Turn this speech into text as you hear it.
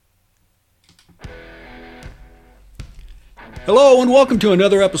Hello and welcome to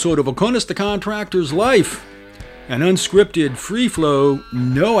another episode of Oconus the Contractor's Life, an unscripted, free-flow,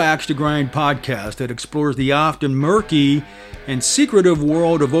 no-axe-to-grind podcast that explores the often murky and secretive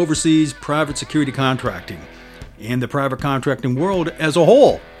world of overseas private security contracting and the private contracting world as a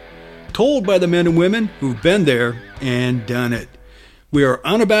whole, told by the men and women who've been there and done it. We are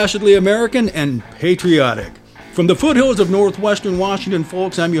unabashedly American and patriotic. From the foothills of northwestern Washington,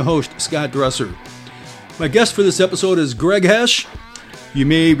 folks, I'm your host, Scott Dresser. My guest for this episode is Greg Hesh. You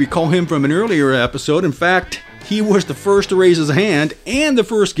may recall him from an earlier episode. In fact, he was the first to raise his hand and the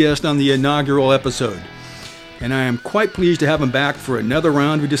first guest on the inaugural episode. And I am quite pleased to have him back for another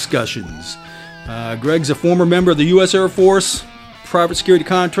round of discussions. Greg's a former member of the U.S. Air Force, private security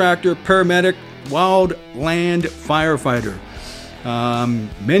contractor, paramedic, wildland firefighter.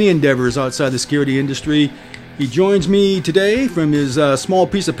 Many endeavors outside the security industry. He joins me today from his small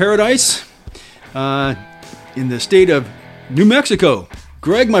piece of paradise in the state of New Mexico.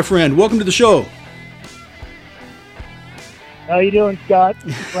 Greg, my friend, welcome to the show. How you doing, Scott?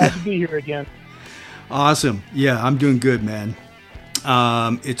 Glad to be here again. Awesome. Yeah, I'm doing good, man.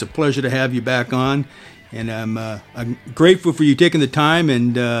 It's a pleasure to have you back on, and I'm grateful for you taking the time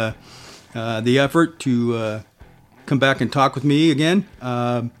and the effort to come back and talk with me again.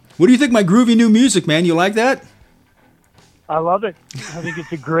 What do you think of my groovy new music, man? You like that? I love it. I think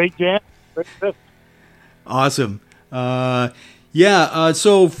it's a great jam. Awesome. So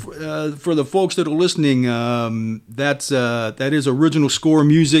for the folks that are listening, that is original score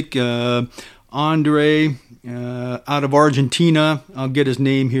music. Andre out of Argentina. I'll get his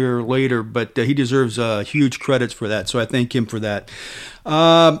name here later, but he deserves huge credits for that. So I thank him for that.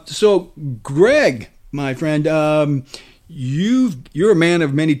 So Greg, my friend, you're a man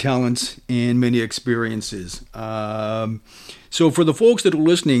of many talents and many experiences. So for the folks that are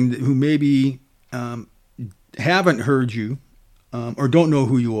listening who maybe haven't heard you or don't know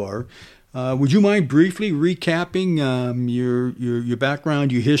who you are, would you mind briefly recapping your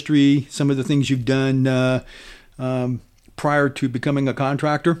background, your history, some of the things you've done prior to becoming a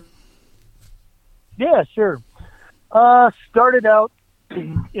contractor? Yeah, sure. Started out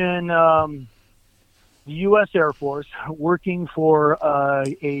in the U.S. Air Force working for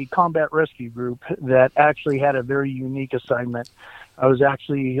a combat rescue group that actually had a very unique assignment. I was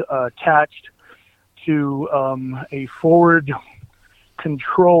actually attached to a forward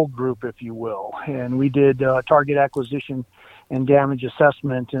control group, if you will, and we did target acquisition and damage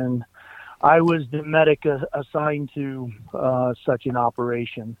assessment, and I was the medic assigned to such an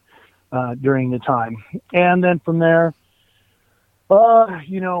operation during the time. And then from there,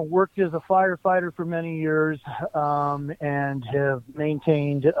 worked as a firefighter for many years and have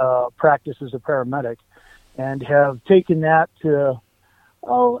maintained practice as a paramedic and have taken that to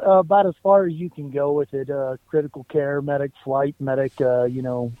about as far as you can go with it. Critical care medic, flight medic,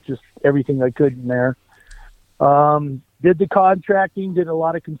 just everything I could in there. Did the contracting, did a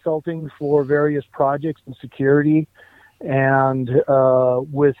lot of consulting for various projects and security, and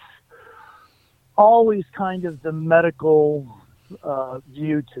with always kind of the medical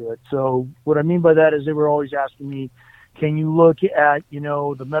view to it. So what I mean by that is they were always asking me, can you look at,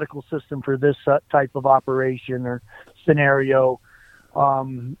 the medical system for this type of operation or scenario?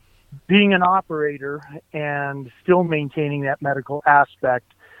 Being an operator and still maintaining that medical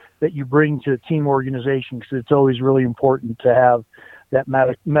aspect that you bring to a team organization, because it's always really important to have that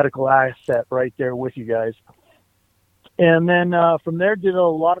medical asset right there with you guys. And then from there, did a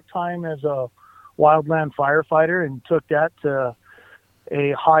lot of time as a wildland firefighter and took that to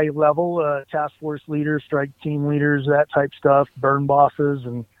a high level, task force leaders, strike team leaders, that type stuff, burn bosses,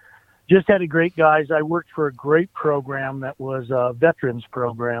 and just had a great guys. I worked for a great program that was a veterans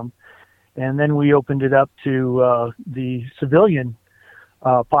program, and then we opened it up to the civilian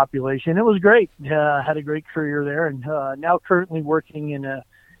population. It was great. Had a great career there, and now currently working in a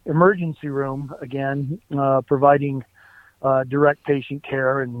emergency room again, providing direct patient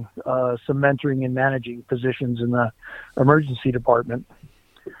care and some mentoring and managing positions in the emergency department.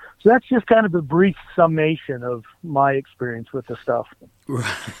 So that's just kind of a brief summation of my experience with the stuff.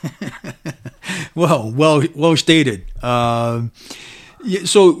 Well stated.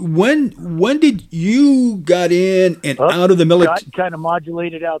 So when did you got in and out of the military? Kind of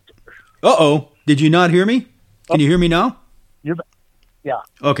modulated out. Uh-oh. Did you not hear me? Can you hear me now? Yeah.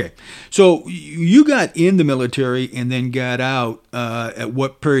 Okay. So you got in the military and then got out at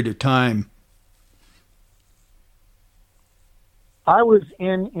what period of time? I was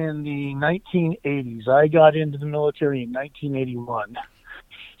in the 1980s. I got into the military in 1981,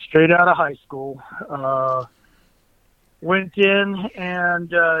 straight out of high school. Went in and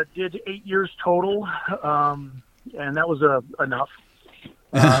did 8 years total. and that was enough.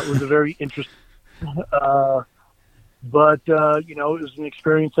 It was a very interesting, but it was an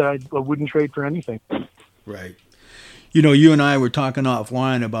experience that I wouldn't trade for anything. Right. You and I were talking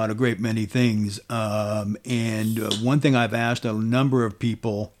offline about a great many things, and one thing I've asked a number of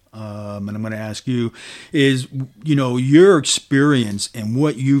people, and I'm going to ask you, is your experience and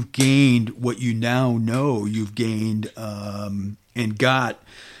what you've gained, what you now know you've gained and got.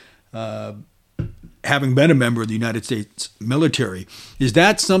 Having been a member of the United States military, is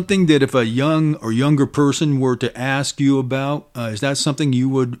that something that if a young or younger person were to ask you about, is that something you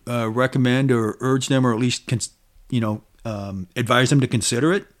would recommend or urge them, or at least advise them to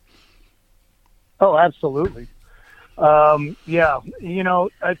consider it? Oh, absolutely. I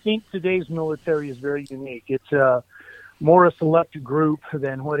think today's military is very unique. It's more a select group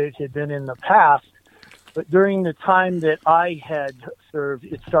than what it had been in the past. But during the time that I had served,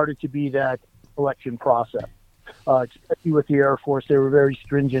 it started to be that selection process. Especially with the Air Force, they were very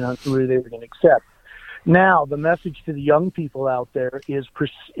stringent on who they were going to accept. Now, the message to the young people out there is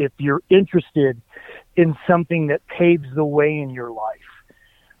if you're interested in something that paves the way in your life,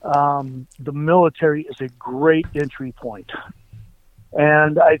 the military is a great entry point.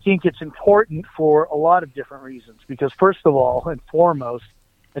 And I think it's important for a lot of different reasons, because first of all and foremost,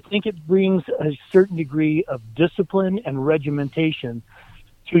 I think it brings a certain degree of discipline and regimentation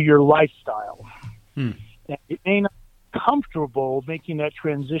to your lifestyle. And it may not be comfortable making that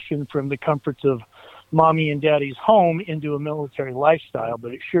transition from the comforts of mommy and daddy's home into a military lifestyle,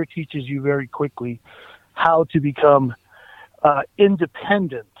 but it sure teaches you very quickly how to become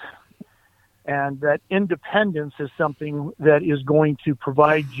independent. And that independence is something that is going to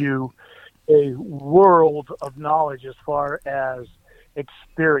provide you a world of knowledge as far as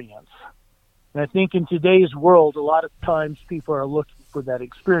experience. And I think in today's world, a lot of times people are looking for that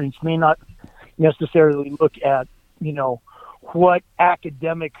experience, may not necessarily look at, what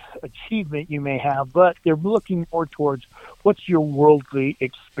academic achievement you may have, but they're looking more towards what's your worldly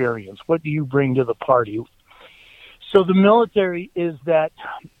experience? What do you bring to the party? So the military is that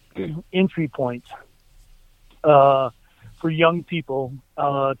entry point for young people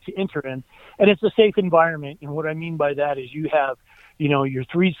to enter in. And it's a safe environment. And what I mean by that is you have, your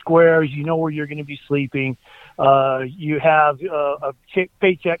three squares, where you're going to be sleeping. You have a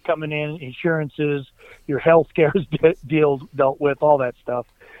paycheck coming in, insurances, your health care is dealt with, all that stuff.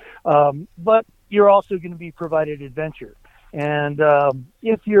 But you're also going to be provided adventure. And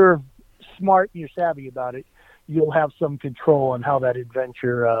if you're smart and you're savvy about it, you'll have some control on how that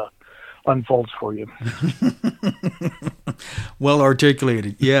adventure unfolds for you. Well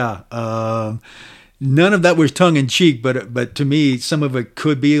articulated. Yeah. None of that was tongue in cheek, but to me, some of it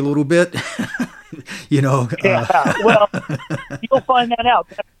could be a little bit, Yeah, well, you'll find that out.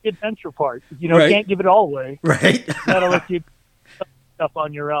 That's the adventure part. Right. Can't give it all away. Right. That'll let you do stuff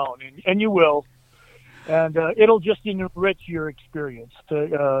on your own, and you will. And it'll just enrich your experience.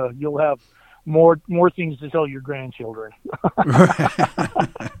 You'll have more things to tell your grandchildren.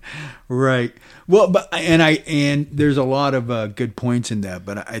 Right. Well, and there's a lot of good points in that,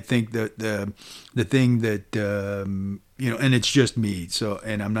 but I think that the thing that and it's just me. So,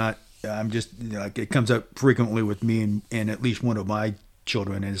 and I'm just it comes up frequently with me and at least one of my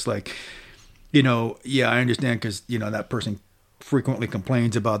children, and it's like, yeah, I understand because that person frequently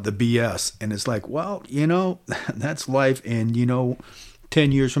complains about the BS, and it's like, well, that's life, and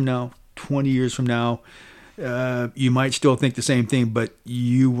 10 years from now, 20 years from now, you might still think the same thing, but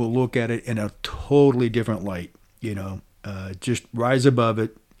you will look at it in a totally different light. Just rise above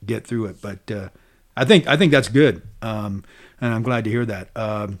it, get through it. But I think that's good, and I'm glad to hear that.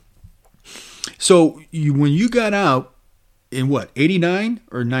 So when you got out in what, 89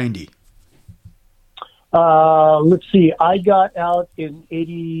 or 90? Let's see. I got out in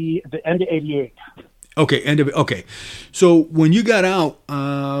the end of 88. Okay. So when you got out,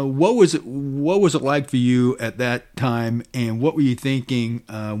 what was it like for you at that time, and what were you thinking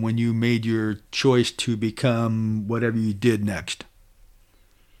when you made your choice to become whatever you did next?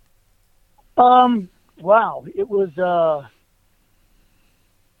 Wow, it was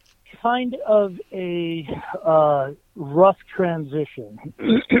kind of a rough transition,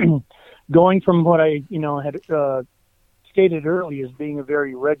 going from what I had stated earlier as being a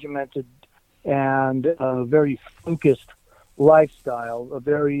very regimented and a very focused lifestyle, a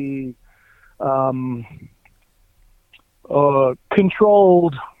very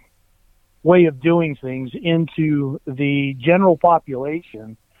controlled way of doing things, into the general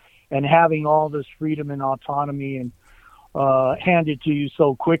population and having all this freedom and autonomy and handed to you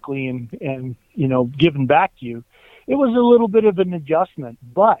so quickly and given back to you. It was a little bit of an adjustment,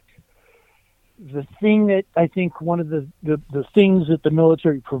 but the thing that I think one of the things that the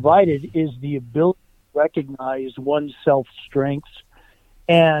military provided is the ability to recognize one's self-strengths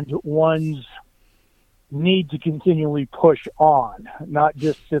and one's need to continually push on, not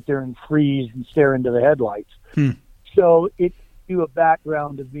just sit there and freeze and stare into the headlights. So it you a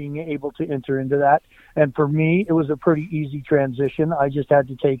background of being able to enter into that. And for me, it was a pretty easy transition. I just had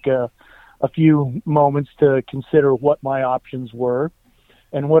to take a few moments to consider what my options were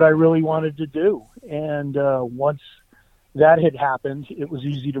and what I really wanted to do. And once that had happened, it was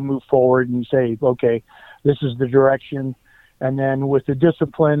easy to move forward and say, okay, this is the direction. And then with the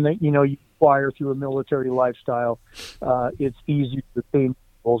discipline that, you acquire through a military lifestyle, it's easy to attain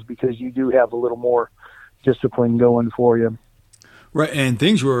goals because you do have a little more discipline going for you. Right, and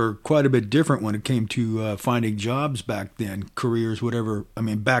things were quite a bit different when it came to finding jobs back then, careers, whatever. I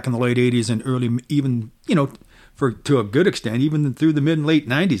mean, back in the late 80s and early, even, to a good extent, even through the mid and late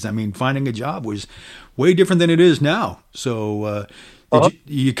 90s. I mean, finding a job was way different than it is now. So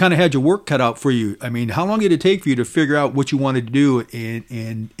you kind of had your work cut out for you. I mean, how long did it take for you to figure out what you wanted to do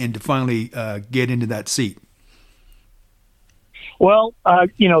and to finally get into that seat? Well,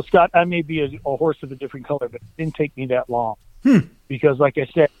 Scott, I may be a horse of a different color, but it didn't take me that long. Because, like I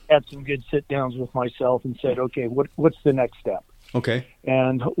said, I had some good sit-downs with myself and said, okay, what's the next step? Okay.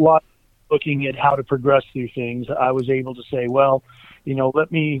 And looking at how to progress through things, I was able to say, well,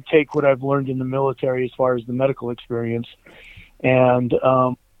 let me take what I've learned in the military as far as the medical experience. And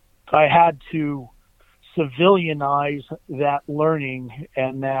I had to civilianize that learning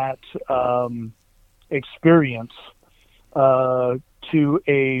and that experience to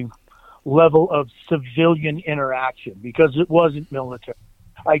a level of civilian interaction because it wasn't military.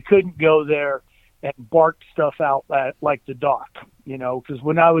 I couldn't go there and bark stuff out like the doc, because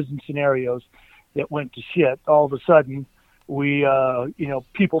when I was in scenarios that went to shit, all of a sudden we,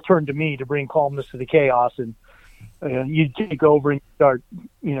 people turned to me to bring calmness to the chaos, and you take over and start,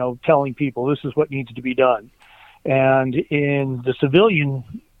 telling people this is what needs to be done. And in the civilian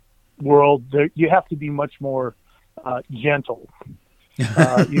world, you have to be much more gentle.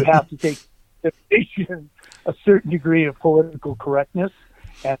 You have to take a certain degree of political correctness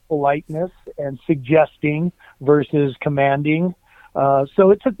and politeness and suggesting versus commanding.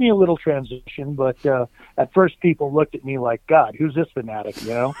 So it took me a little transition, but at first people looked at me like, God, who's this fanatic,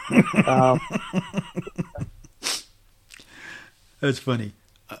 That's funny.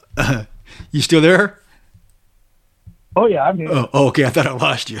 You still there? Oh, yeah, I'm here. Oh, okay. I thought I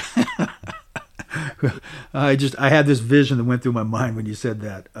lost you. I had this vision that went through my mind when you said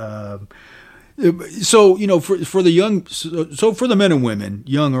that. So, for the young, so for the men and women,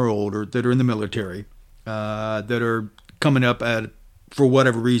 young or older, that are in the military, that are coming up for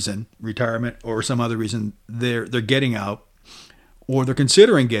whatever reason, retirement or some other reason, they're getting out, or they're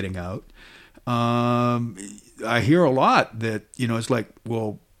considering getting out. I hear a lot that, it's like,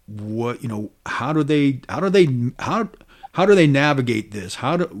 well, what, how do they navigate this?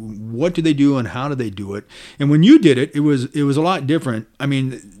 What do they do and how do they do it? And when you did it, it was a lot different. I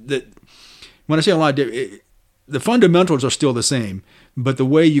mean, when I say a lot different, the fundamentals are still the same, but the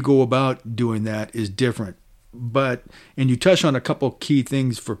way you go about doing that is different. And you touch on a couple key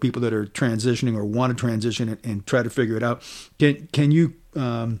things for people that are transitioning or want to transition and try to figure it out. Can you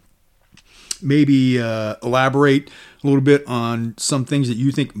maybe elaborate a little bit on some things that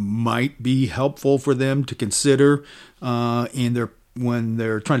you think might be helpful for them to consider when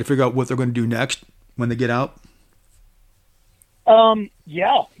they're trying to figure out what they're going to do next when they get out?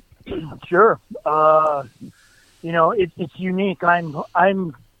 Yeah, sure. It's unique.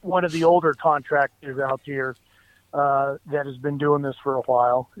 I'm one of the older contractors out here that has been doing this for a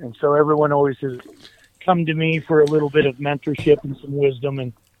while, and so everyone always has come to me for a little bit of mentorship and some wisdom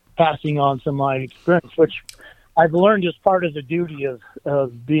and passing on some of my experience, which I've learned is part of the duty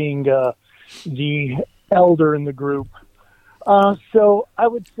of being the elder in the group. So I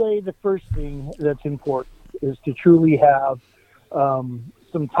would say the first thing that's important is to truly have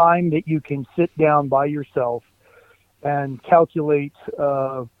some time that you can sit down by yourself and calculate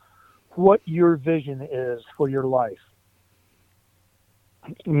what your vision is for your life.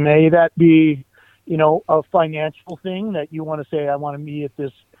 May that be, a financial thing that you want to say, I want to be at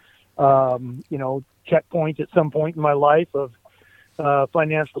this, checkpoint at some point in my life of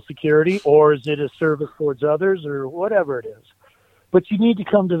financial security, or is it a service towards others, or whatever it is. But you need to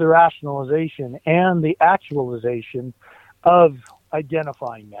come to the rationalization and the actualization of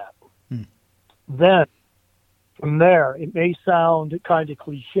identifying that. Then, from there, it may sound kind of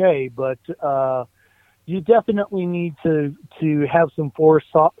cliche, but you definitely need to have some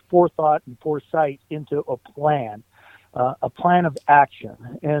forethought and foresight into a plan a plan of action.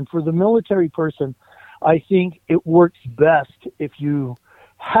 And for the military person, I think it works best if you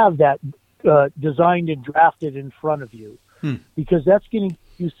have that designed and drafted in front of you, because that's going to give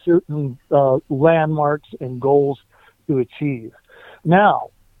you certain landmarks and goals to achieve. Now,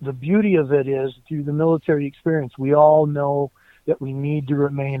 the beauty of it is, through the military experience, we all know that we need to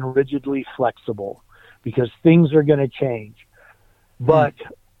remain rigidly flexible because things are going to change. But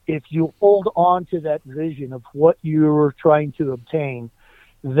if you hold on to that vision of what you're trying to obtain,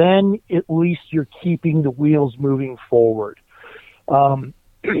 then at least you're keeping the wheels moving forward. And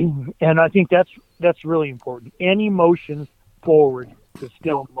I think that's really important. Any motion forward is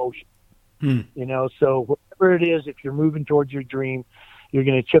still motion. You know, so whatever it is, if you're moving towards your dream, you're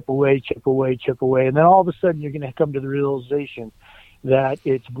going to chip away, and then all of a sudden you're going to come to the realization that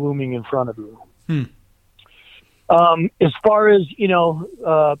it's blooming in front of you. As far as, you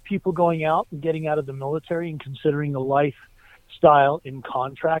know, people going out and getting out of the military and considering a lifestyle in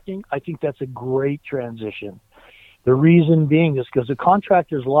contracting, I think that's a great transition. The reason being is because a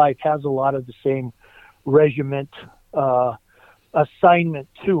contractor's life has a lot of the same regiment assignment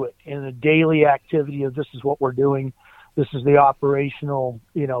to it in the daily activity of this is what we're doing. This is the operational,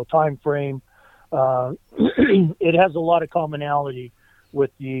 you know, time frame. It has a lot of commonality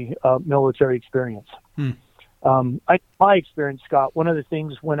with the military experience. My experience, Scott, one of the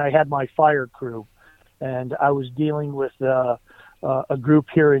things when I had my fire crew and I was dealing with a group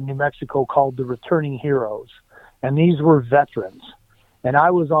here in New Mexico called the Returning Heroes, and these were veterans. And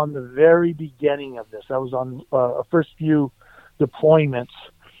I was on the very beginning of this. I was on a first few deployments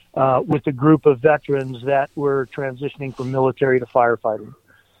with a group of veterans that were transitioning from military to firefighting.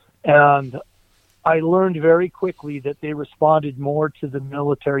 And I learned very quickly that they responded more to the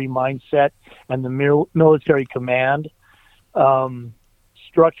military mindset and the military command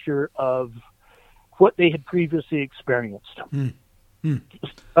structure of what they had previously experienced.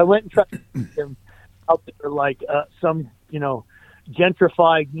 I went and tried to get them out there like some, you know,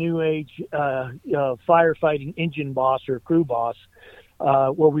 gentrified new age firefighting engine boss or crew boss,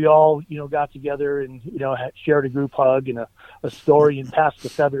 where we all, you know, got together and, you know, shared a group hug and a story and passed the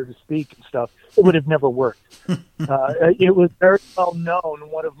feather to speak and stuff. It would have never worked. It was very well known.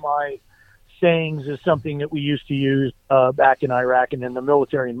 One of my sayings is something that we used to use back in Iraq and in the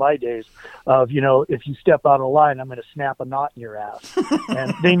military in my days of, you know, if you step out of line, I'm going to snap a knot in your ass.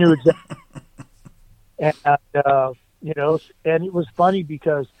 And they knew exactly. And, you know, and it was funny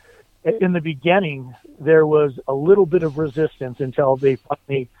because in the beginning, there was a little bit of resistance until they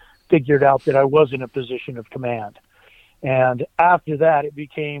finally figured out that I was in a position of command. And after that, it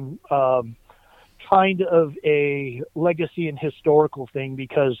became kind of a legacy and historical thing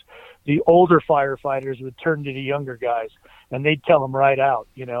because the older firefighters would turn to the younger guys and they'd tell them right out,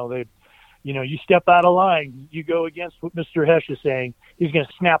 you know, you step out of line, you go against what Mr. Hesh is saying, he's going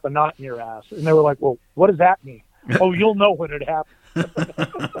to snap a knot in your ass. And they were like, well, what does that mean? Oh, you'll know when it happens.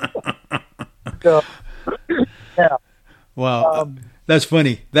 So, yeah. Wow, that's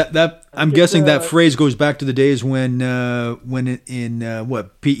funny. That I'm guessing that phrase goes back to the days when in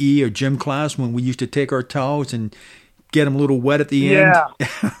what PE or gym class when we used to take our towels and get them a little wet at the end.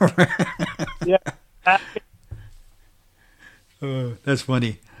 Yeah. That's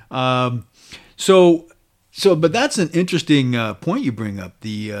funny. But that's an interesting point you bring up,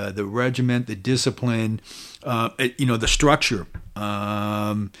 the regiment, the discipline, the structure.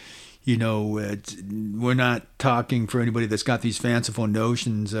 We're not talking for anybody that's got these fanciful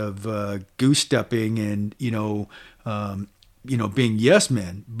notions of goose stepping and being yes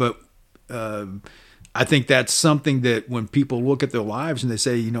men, but I think that's something that when people look at their lives and they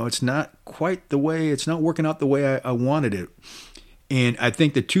say, it's not working out the way I wanted it. And I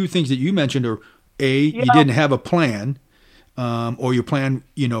think the two things that you mentioned are, you didn't have a plan, or your plan,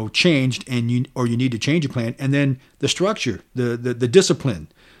 changed, and you need to change your plan, and then the structure, the discipline,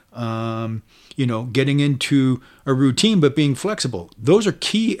 getting into a routine but being flexible. Those are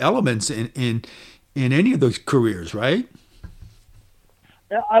key elements in any of those careers, right?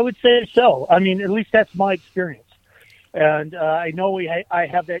 I would say so. I mean, at least that's my experience, and I know I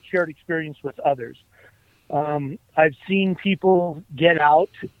have that shared experience with others. I've seen people get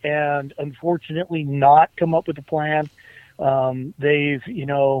out and unfortunately not come up with a plan. They've,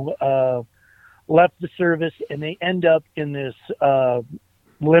 left the service and they end up in this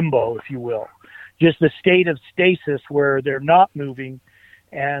limbo, if you will, just a state of stasis where they're not moving.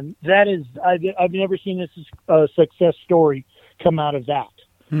 And that is, I've never seen a success story come out of that.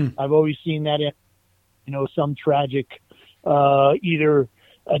 I've always seen that in, some tragic, either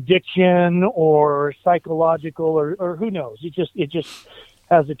addiction or psychological or who knows. It just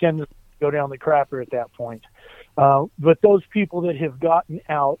has a tendency to go down the crapper at that point. But those people that have gotten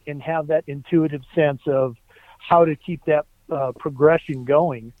out and have that intuitive sense of how to keep that progression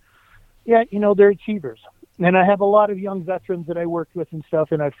going, yeah, they're achievers. And I have a lot of young veterans that I worked with and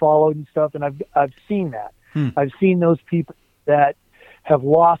stuff, and I followed and stuff, and I've seen that. I've seen those people that have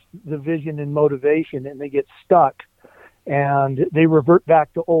lost the vision and motivation, and they get stuck, and they revert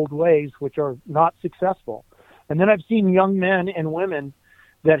back to old ways, which are not successful. And then I've seen young men and women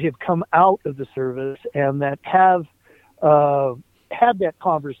that have come out of the service and that have had that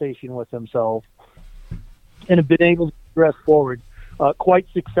conversation with themselves and have been able to progress forward quite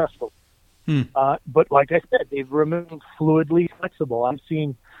successfully. But like I said, they've remained fluidly flexible. I've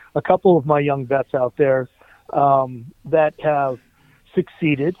seen a couple of my young vets out there that have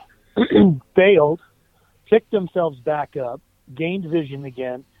succeeded, failed, picked themselves back up, gained vision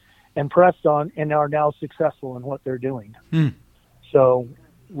again, and pressed on, and are now successful in what they're doing. So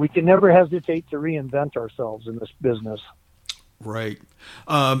we can never hesitate to reinvent ourselves in this business. Right.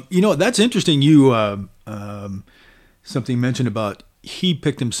 That's interesting. You something mentioned about he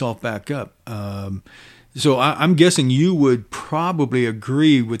picked himself back up. So I'm guessing you would probably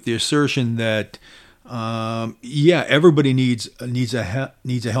agree with the assertion that, everybody needs a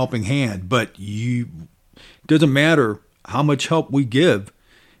helping hand, but doesn't matter how much help we give.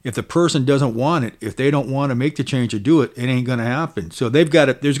 If the person doesn't want it, if they don't want to make the change or do it, it ain't going to happen. So there's got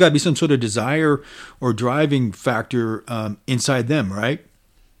to be some sort of desire or driving factor inside them, right?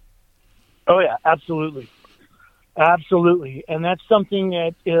 Oh yeah, absolutely. Absolutely. And that's something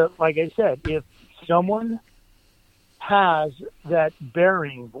that, like I said, if someone has that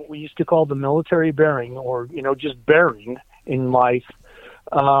bearing, what we used to call the military bearing, or, just bearing in life,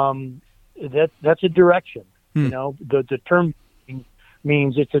 that's a direction. The term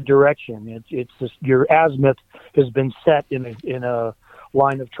means it's a direction. It's just, your azimuth has been set in a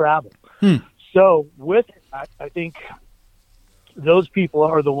line of travel. So with that, I think those people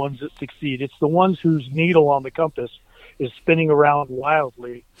are the ones that succeed. It's the ones whose needle on the compass is spinning around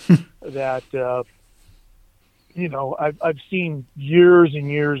wildly that, I've seen years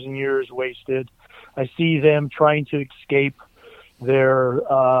and years and years wasted. I see them trying to escape their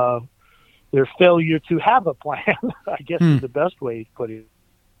failure to have a plan, I guess is the best way to put it.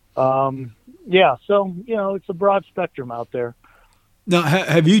 So, it's a broad spectrum out there. Now,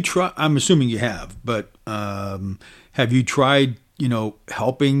 have you tried, I'm assuming you have, but have you tried,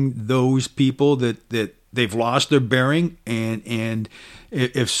 helping those people that they've lost their bearing? And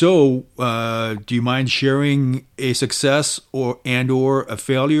if so, do you mind sharing a success or a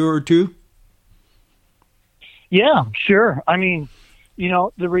failure or two? Yeah, sure. I mean,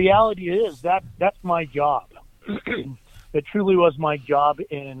 the reality is that's my job. It truly was my job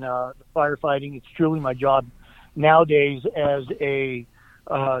in the firefighting. It's truly my job nowadays as a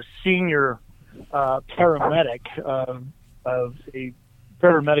senior paramedic, of a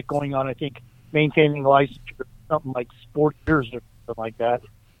paramedic going on, I think, maintaining licensure, something like 4 years or something like that.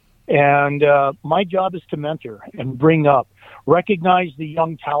 And my job is to mentor and bring up, recognize the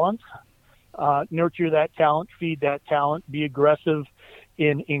young talent, nurture that talent, feed that talent, be aggressive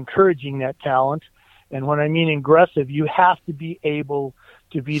in encouraging that talent. And when I mean aggressive, you have to be able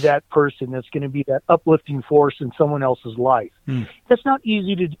to be that person that's going to be that uplifting force in someone else's life. That's not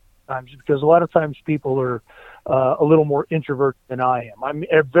easy to do sometimes, because a lot of times people are a little more introverted than I am. I'm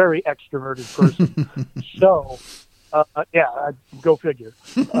a very extroverted person. So, go figure.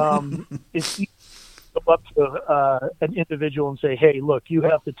 It's easy to go up to an individual and say, hey, look, you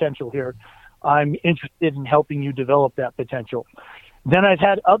have potential here. I'm interested in helping you develop that potential. Then I've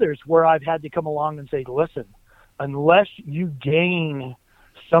had others where I've had to come along and say, listen, unless you gain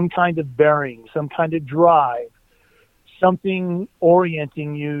some kind of bearing, some kind of drive, something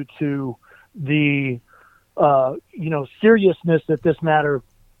orienting you to the, seriousness that this matter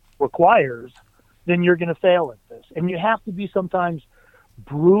requires, then you're going to fail at this. And you have to be sometimes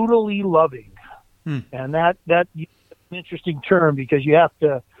brutally loving. And that's an interesting term, because you have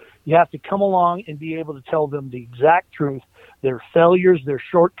to come along and be able to tell them the exact truth, their failures, their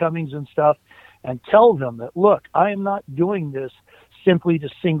shortcomings and stuff, and tell them that, look, I am not doing this simply to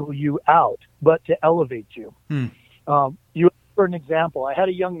single you out, but to elevate you. For an example, I had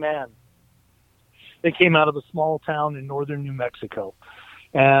a young man that came out of a small town in northern New Mexico,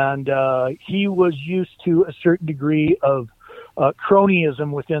 and he was used to a certain degree of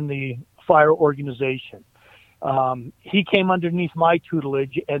cronyism within the fire organization. He came underneath my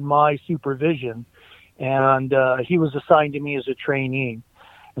tutelage and my supervision, and he was assigned to me as a trainee.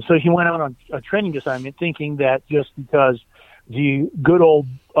 And so he went out on a training assignment thinking that just because the good old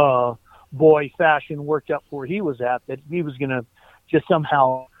boy fashion worked out where he was at, that he was going to just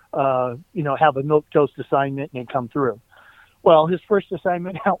somehow have a milquetoast assignment and come through. Well, his first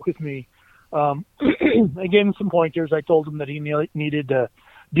assignment out with me, I gave him some pointers. I told him that he needed to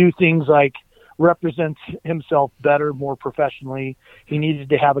do things like represent himself better, more professionally. He needed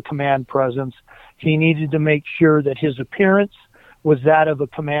to have a command presence. He needed to make sure that his appearance was that of a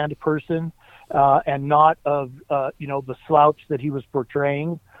command person, and not of, the slouch that he was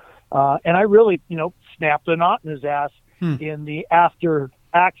portraying. And I really, snapped a knot in his ass in the after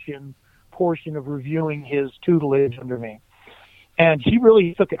action portion of reviewing his tutelage under me. And he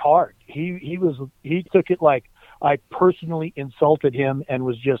really took it hard. He took it like I personally insulted him and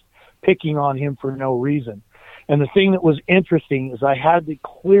was just picking on him for no reason. And the thing that was interesting is I had to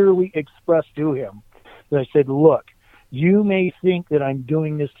clearly express to him that I said, look, you may think that I'm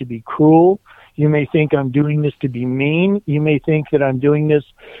doing this to be cruel. You may think I'm doing this to be mean. You may think that I'm doing this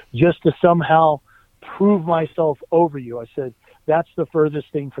just to somehow prove myself over you. I said, that's the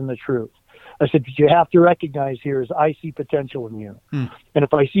furthest thing from the truth. I said, what you have to recognize here is I see potential in you. And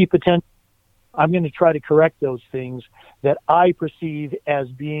if I see potential, I'm going to try to correct those things that I perceive as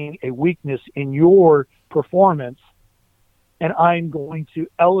being a weakness in your performance. And I'm going to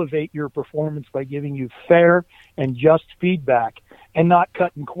elevate your performance by giving you fair and just feedback and not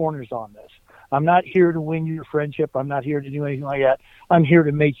cutting corners on this. I'm not here to win your friendship. I'm not here to do anything like that. I'm here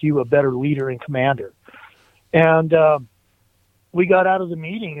to make you a better leader and commander. And we got out of the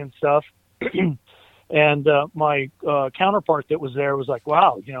meeting and stuff. And my counterpart that was there was like,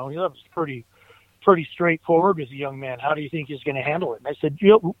 wow, that was pretty straightforward as a young man. How do you think he's going to handle it? And I said,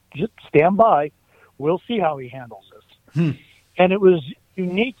 just stand by. We'll see how he handles this. And it was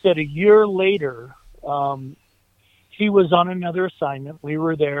unique that a year later, he was on another assignment. We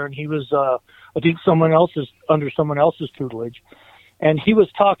were there, and he was, I think, under someone else's tutelage. And he was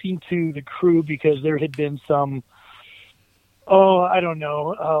talking to the crew because there had been some,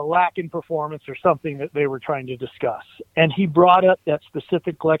 lack in performance or something that they were trying to discuss. And he brought up that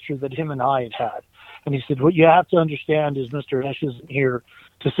specific lecture that him and I had. And he said, what you have to understand is Mr. Esch isn't here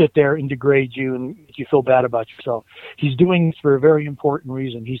to sit there and degrade you and make you feel bad about yourself. He's doing this for a very important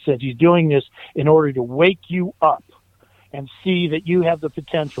reason. He said he's doing this in order to wake you up and see that you have the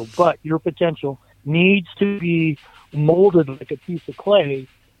potential, but your potential needs to be molded like a piece of clay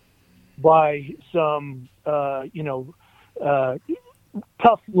by some,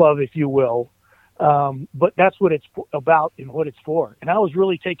 tough love, if you will. But that's what it's about and what it's for. And I was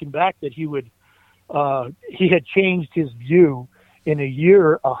really taken back that he had changed his view in a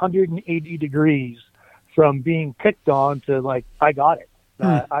year, 180 degrees from being picked on to like, I got it.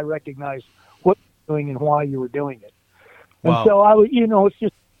 I recognize what you're doing and why you were doing it. Wow. And so I would, it's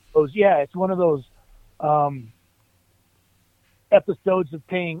just it's one of those episodes of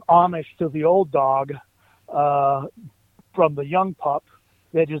paying homage to the old dog from the young pup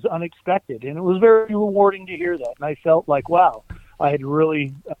that is unexpected. And it was very rewarding to hear that. And I felt like, wow, I had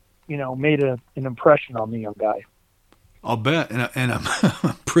really, made an impression on the young guy. I'll bet, and I'm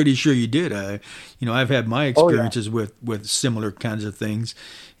pretty sure you did. I've had my experiences with similar kinds of things,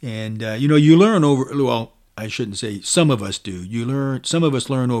 and you learn over. Well, I shouldn't say some of us do. Some of us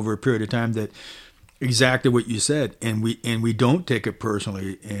learn over a period of time that exactly what you said, and we don't take it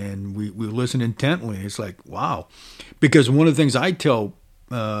personally, and we listen intently. It's like, wow, because one of the things I tell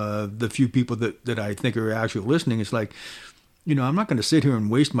the few people that I think are actually listening is like, I'm not going to sit here and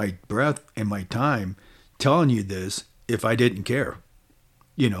waste my breath and my time telling you this if I didn't care,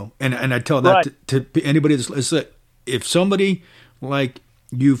 and I tell that to anybody that's listening. If somebody like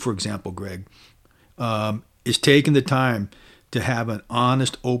you, for example, Greg, is taking the time to have an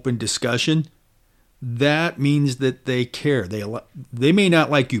honest, open discussion, that means that they care. They may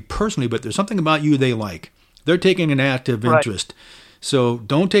not like you personally, but there's something about you they like. They're taking an active interest. So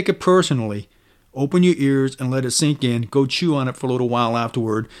don't take it personally. Open your ears and let it sink in. Go chew on it for a little while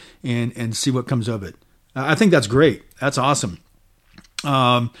afterward and see what comes of it. I think that's great. That's awesome.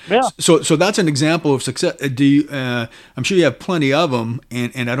 So that's an example of success. Do you? I'm sure you have plenty of them,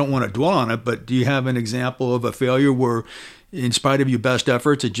 and I don't want to dwell on it. But do you have an example of a failure where, in spite of your best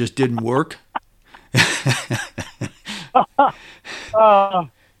efforts, it just didn't work? I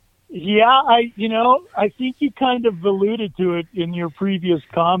think you kind of alluded to it in your previous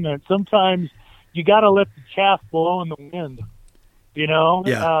comment. Sometimes you got to let the chaff blow in the wind.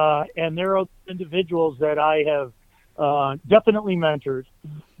 And there are individuals that I have definitely mentored,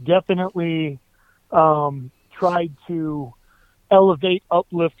 definitely tried to elevate,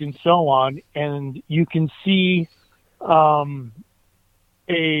 uplift, and so on. And you can see a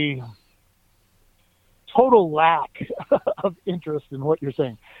total lack of interest in what you're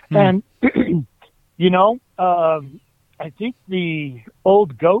saying. And, I think the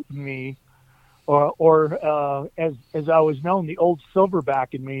old goat in me, or as I was known, the old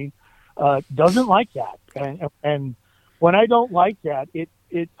silverback in me, doesn't like that. And when I don't like that,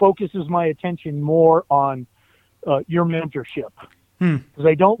 it focuses my attention more on your mentorship, because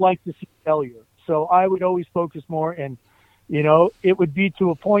I don't like to see failure. So I would always focus more, and it would be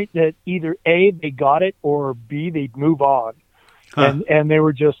to a point that either A, they got it, or B, they'd move on. And they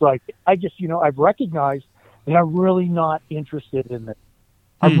were just like, I've recognized that I'm really not interested in this.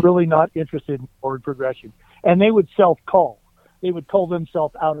 I'm really not interested in forward progression. And they would self-cull. They would cull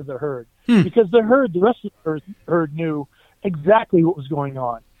themselves out of the herd because the rest of the herd knew exactly what was going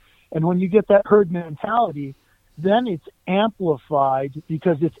on. And when you get that herd mentality, then it's amplified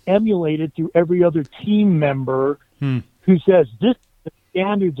because it's emulated through every other team member who says, this is the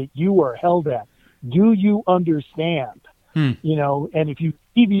standard that you are held at. Do you understand? And if you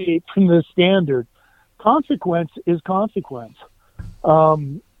deviate from the standard, consequence is consequence.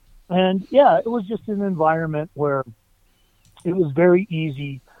 And yeah, it was just an environment where it was very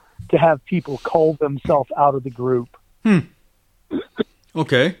easy to have people cull themselves out of the group.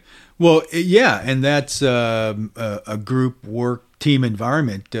 Okay. Well, yeah, and that's a group work team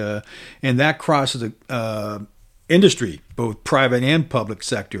environment, and that crosses the industry, both private and public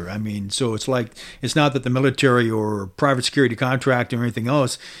sector. I mean, so it's not that the military or private security contract or anything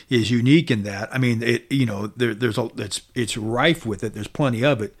else is unique in that. I mean, it's rife with it. There's plenty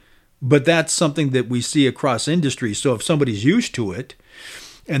of it, but that's something that we see across industry. So if somebody's used to it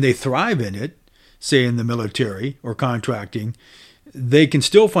and they thrive in it, say in the military or contracting, they can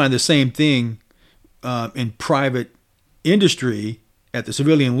still find the same thing in private industry at the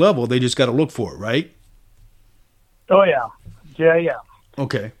civilian level. They just got to look for it, right? Oh, yeah. Yeah.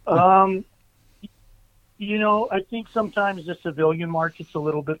 Okay. I think sometimes the civilian market's a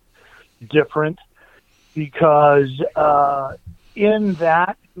little bit different because in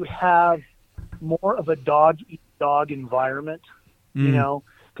that you have more of a dog-eat-dog environment, because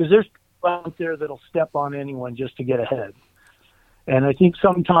there's people out there that'll step on anyone just to get ahead. And I think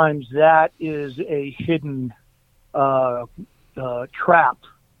sometimes that is a hidden trap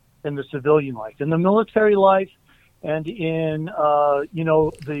in the civilian life. In the military life and in,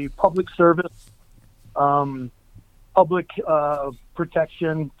 the public service, public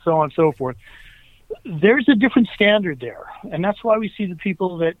protection, so on and so forth, there's a different standard there. And that's why we see the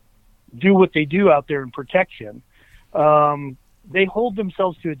people that do what they do out there in protection. They hold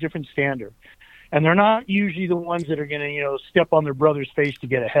themselves to a different standard. And they're not usually the ones that are going to, step on their brother's face to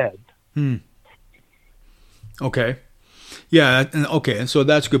get ahead. Okay. Yeah. Okay. And so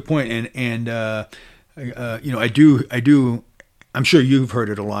that's a good point. And I do. I'm sure you've heard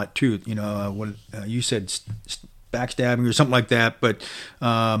it a lot too. What you said, backstabbing or something like that. But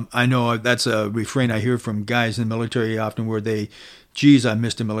I know that's a refrain I hear from guys in the military often, where geez, I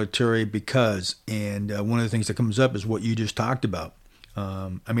missed the military because. And one of the things that comes up is what you just talked about.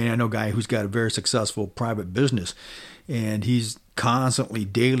 I know a guy who's got a very successful private business, and he's constantly,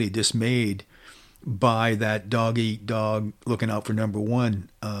 daily dismayed by that dog-eat-dog looking out for number one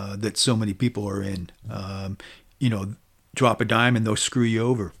that so many people are in. Drop a dime and they'll screw you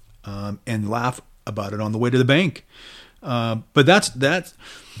over and laugh about it on the way to the bank. But that's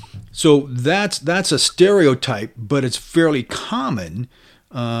a stereotype, but it's fairly common,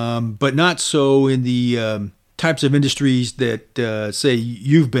 but not so in the types of industries that say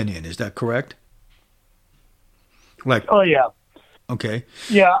you've been in. Is that correct? Oh yeah. Okay.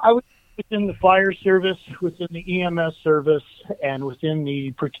 Yeah, I was within the fire service, within the EMS service, and within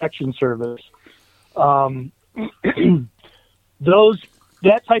the protection service.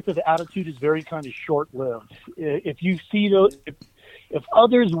 That type of attitude is very kind of short-lived. If you see those, if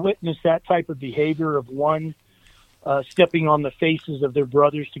others witness that type of behavior of one stepping on the faces of their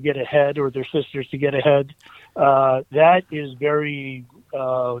brothers to get ahead or their sisters to get ahead, that is very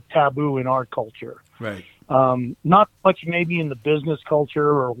taboo in our culture. Right. Not much maybe in the business culture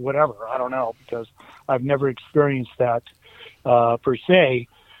or whatever. I don't know, because I've never experienced that per se.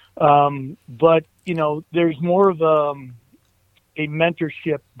 But, there's more of a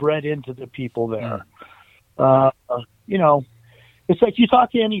mentorship bred into the people there. It's like you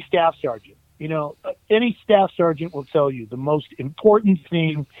talk to any staff sergeant. Any staff sergeant will tell you the most important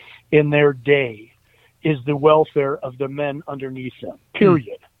thing in their day is the welfare of the men underneath them,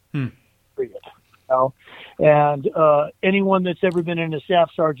 period. Period. And anyone that's ever been in a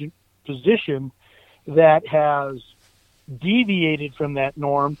staff sergeant position that has deviated from that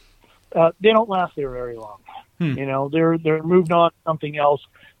norm, they don't last there very long. They're moved on to something else.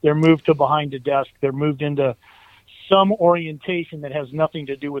 They're moved to behind a desk. They're moved into some orientation that has nothing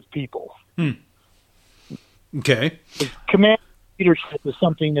to do with people. Okay. Command leadership is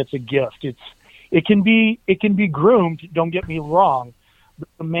something that's a gift. It can be groomed. Don't get me wrong. But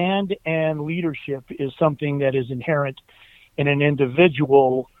command and leadership is something that is inherent in an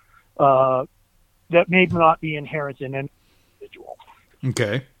individual that may not be inherent in an individual.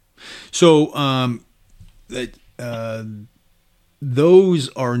 Okay. So those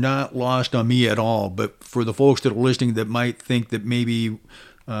are not lost on me at all. But for the folks that are listening that might think that maybe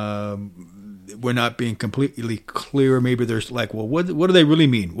we're not being completely clear, maybe there's like, well, what do they really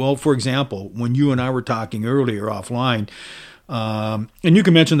mean? Well, for example, when you and I were talking earlier offline, and you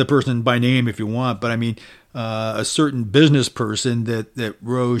can mention the person by name if you want, but I mean, a certain business person that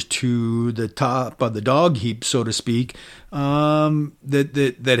rose to the top of the dog heap, so to speak,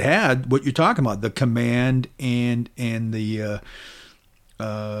 that had what you're talking about, the command and the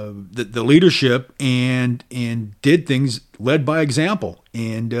leadership and did things led by example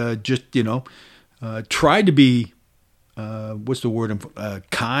and just tried to be what's the word,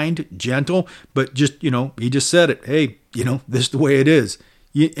 kind, gentle, but just he just said it. Hey, this is the way it is.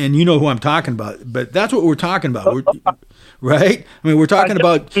 And you know who I'm talking about, but that's what we're talking about, right? I mean, we're talking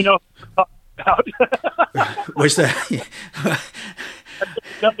about. What's that?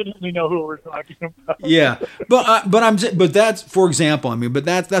 Definitely know who we're talking about. Yeah, but that's, for example, I mean, but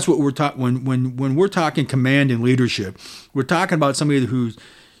that's what we're talking when we're talking command and leadership. We're talking about somebody who's,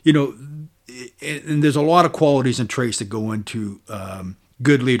 and there's a lot of qualities and traits that go into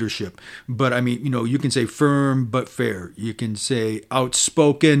good leadership. But I mean, you can say firm but fair. You can say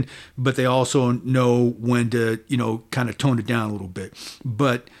outspoken, but they also know when to, kind of tone it down a little bit.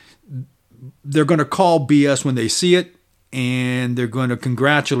 But they're going to call BS when they see it, and they're going to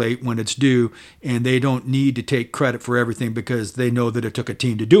congratulate when it's due, and they don't need to take credit for everything because they know that it took a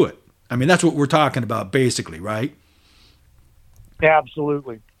team to do it. I mean, that's what we're talking about basically, right?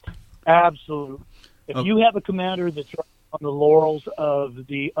 Absolutely. If you have a commander that's on the laurels of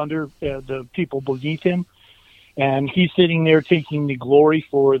the people beneath him, and he's sitting there taking the glory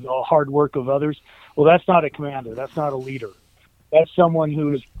for the hard work of others, well, that's not a commander. That's not a leader. That's someone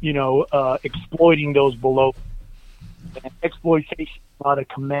who is, exploiting those below. And exploitation is not a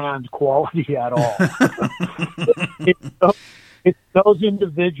command quality at all. It's those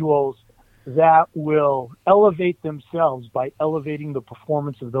individuals that will elevate themselves by elevating the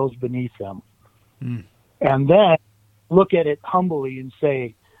performance of those beneath them. Mm. And then look at it humbly and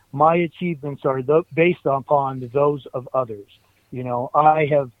say, my achievements are based upon those of others. I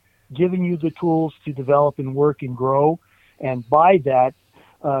have given you the tools to develop and work and grow. And by that,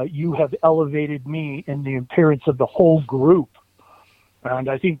 you have elevated me in the appearance of the whole group. And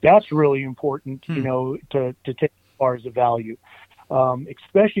I think that's really important, to take as far as a value.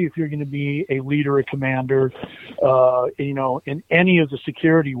 Especially if you're going to be a leader, a commander, in any of the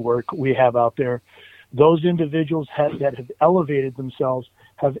security work we have out there, those individuals that have elevated themselves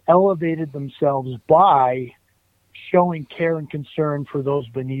by showing care and concern for those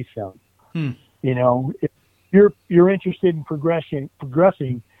beneath them. If you're interested in progressing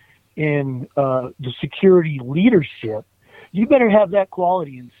in the security leadership, you better have that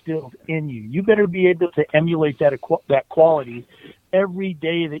quality instilled in you. You better be able to emulate that quality every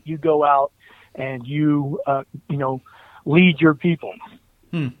day that you go out and you lead your people.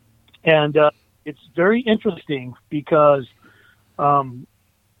 And it's very interesting because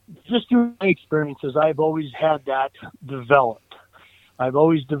just through my experiences, I've always had that developed. I've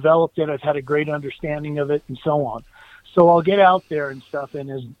always developed it. I've had a great understanding of it and so on. So I'll get out there and stuff. And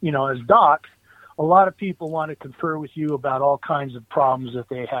as Doc, a lot of people want to confer with you about all kinds of problems that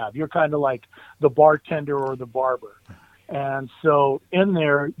they have. You're kind of like the bartender or the barber. And so in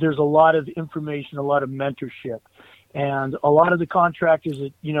there's a lot of information, a lot of mentorship. And a lot of the contractors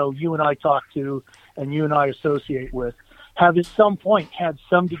that, you and I talk to and you and I associate with have at some point had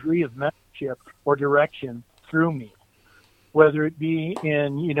some degree of mentorship or direction through me, whether it be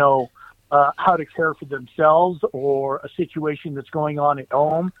in, how to care for themselves or a situation that's going on at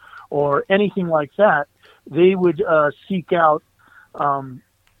home or anything like that. They would seek out,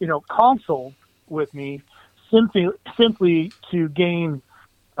 counsel with me simply to gain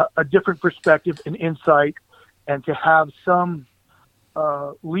a different perspective and insight and to have some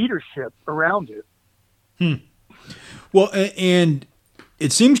leadership around it. Well, and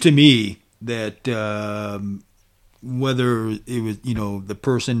it seems to me that whether it was, the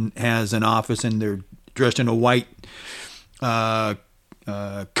person has an office and they're dressed in a white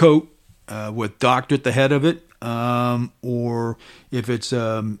coat with doctor at the head of it, or if it's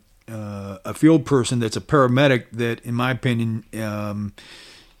a field person that's a paramedic that, in my opinion,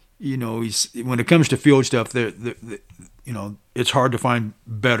 when it comes to field stuff, it's hard to find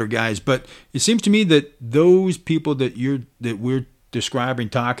better guys. But it seems to me that those people that we're describing,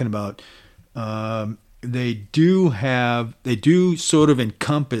 talking about, they do sort of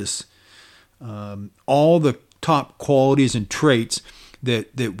encompass all the top qualities and traits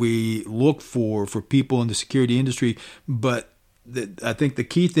that we look for people in the security industry. But I think the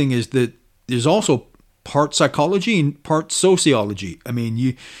key thing is that there's also part psychology and part sociology. I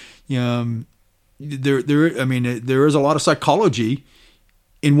mean, there is a lot of psychology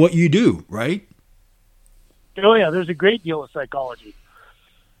in what you do, right? Oh yeah, there's a great deal of psychology.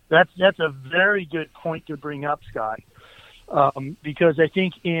 That's a very good point to bring up, Scott, because I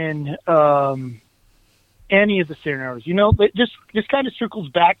think in any of the scenarios, this kind of circles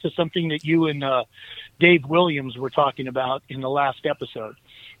back to something that you and Dave Williams were talking about in the last episode.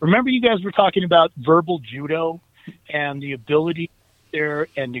 Remember, you guys were talking about verbal judo and the ability there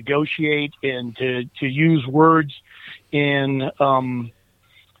and negotiate and to use words in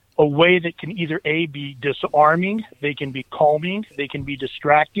a way that can either be disarming, they can be calming, they can be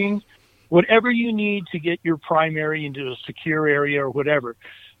distracting, whatever you need to get your primary into a secure area or whatever.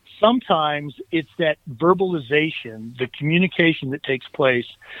 Sometimes it's that verbalization, the communication that takes place,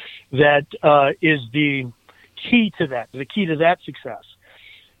 that is the key to that success.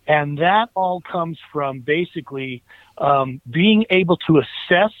 And that all comes from basically being able to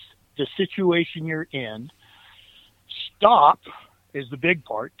assess the situation you're in. Stop is the big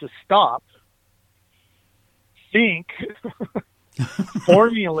part, to stop, think,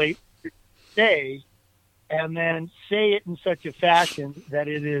 formulate, say, and then say it in such a fashion that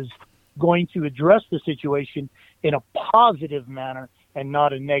it is going to address the situation in a positive manner and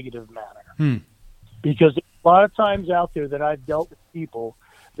not a negative manner. Because a lot of times out there that I've dealt with people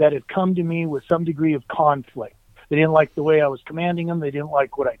that have come to me with some degree of conflict. They didn't like the way I was commanding them. They didn't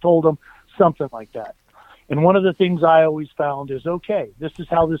like what I told them, something like that. And one of the things I always found is, okay, this is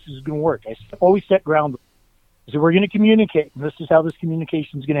how this is going to work. I always set ground. So we're going to communicate, and this is how this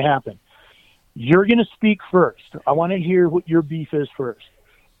communication is going to happen. You're going to speak first. I want to hear what your beef is first.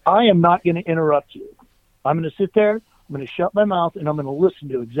 I am not going to interrupt you. I'm going to sit there, I'm going to shut my mouth, and I'm going to listen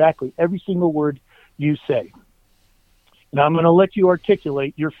to exactly every single word you say. And I'm going to let you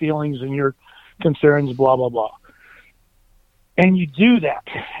articulate your feelings and your concerns, blah, blah, blah. And you do that,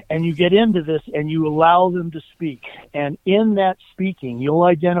 and you get into this, and you allow them to speak. And in that speaking, you'll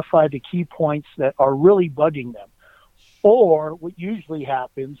identify the key points that are really bugging them. Or what usually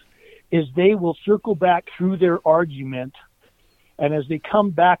happens is they will circle back through their argument, and as they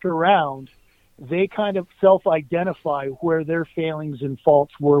come back around, they kind of self-identify where their failings and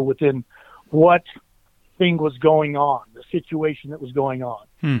faults were within what thing was going on, the situation that was going on.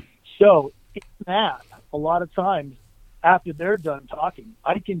 So in that, a lot of times, after they're done talking,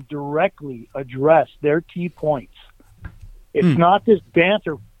 I can directly address their key points. It's not this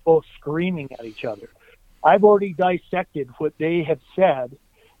banter, both screaming at each other. I've already dissected what they have said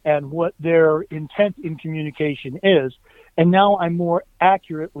and what their intent in communication is, and now I'm more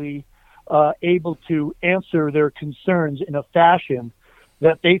accurately able to answer their concerns in a fashion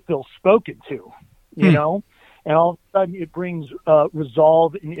that they feel spoken to, you know? And all of a sudden it brings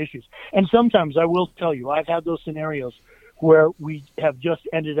resolve in issues. And sometimes I will tell you, I've had those scenarios where we have just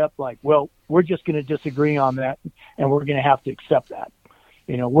ended up like, well, we're just going to disagree on that, and we're going to have to accept that.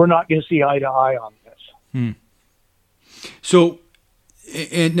 We're not going to see eye to eye on this. So,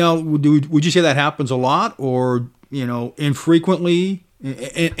 and now, would you say that happens a lot, or infrequently?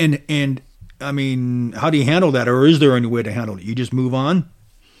 And I mean, how do you handle that, or is there any way to handle it? You just move on?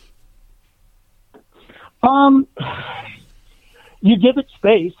 You give it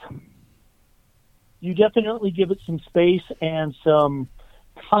space. You definitely give it some space and some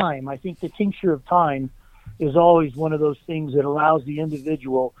time. I think the tincture of time is always one of those things that allows the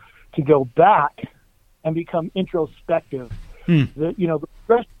individual to go back and become introspective. The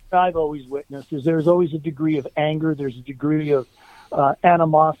progression that I've always witnessed is there's always a degree of anger. There's a degree of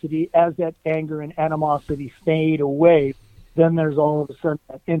animosity. As that anger and animosity fade away, then there's all of a sudden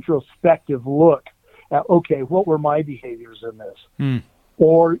that introspective look at, okay, what were my behaviors in this?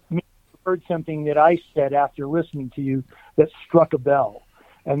 Or maybe you heard something that I said after listening to you that struck a bell.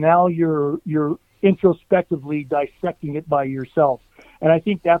 And now you're introspectively dissecting it by yourself. And I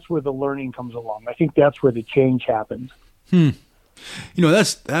think that's where the learning comes along. I think that's where the change happens.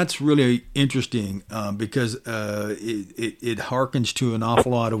 That's really interesting because it harkens to an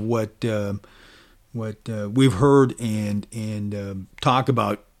awful lot of what we've heard and talk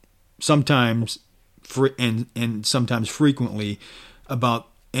about sometimes and sometimes frequently about,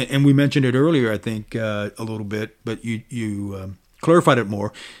 and we mentioned it earlier, I think, a little bit, but you clarified it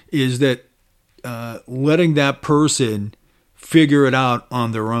more, is that letting that person figure it out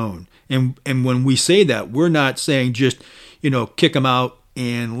on their own. And when we say that, we're not saying just, kick them out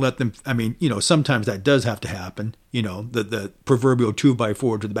and let them, sometimes that does have to happen, the proverbial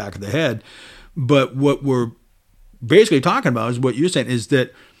 2x4 to the back of the head. But what we're basically talking about is what you're saying, is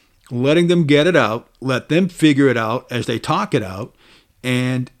that letting them get it out, let them figure it out as they talk it out,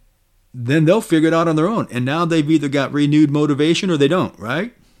 and then they'll figure it out on their own. And now they've either got renewed motivation or they don't,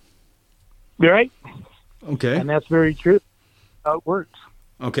 right? You're right. Okay. And that's very true. How it works.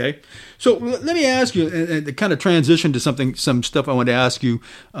 Okay. So let me ask you, and to kind of transition to some stuff I want to ask you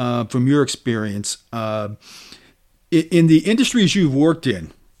from your experience. In the industries you've worked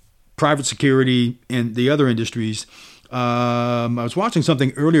in, private security and the other industries, I was watching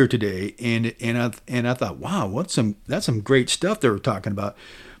something earlier today, and I thought, wow, that's some great stuff they were talking about.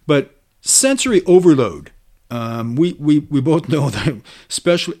 But sensory overload, we both know that,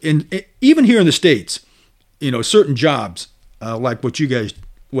 especially even here in the States, certain jobs like what you guys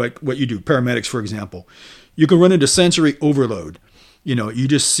what you do, paramedics, for example, you can run into sensory overload. You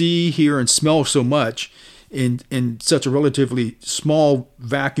just see, hear, and smell so much in such a relatively small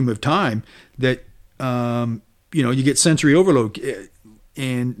vacuum of time that you get sensory overload,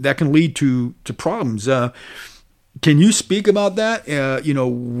 and that can lead to problems. Can you speak about that?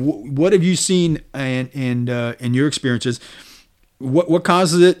 What have you seen in your experiences? What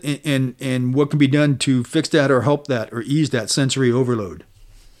causes it, and what can be done to fix that or help that or ease that sensory overload?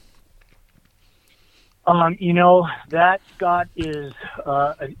 That, Scott, is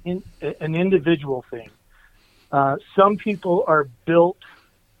an individual thing. Some people are built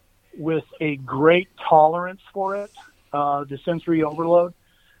with a great tolerance for it, the sensory overload.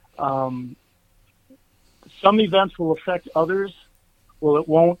 Some events will affect others. Well, it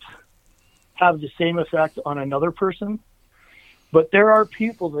won't have the same effect on another person. But there are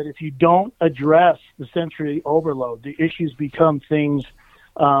people that if you don't address the sensory overload, the issues become things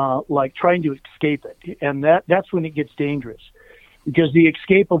like trying to escape it. And that's when it gets dangerous. Because the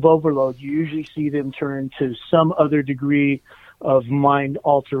escape of overload, you usually see them turn to some other degree of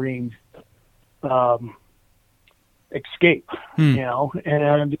mind-altering escape,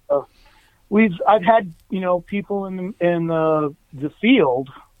 And I've had people in the field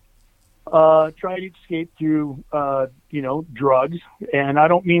try to escape through drugs, and I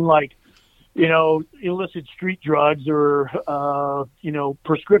don't mean like illicit street drugs or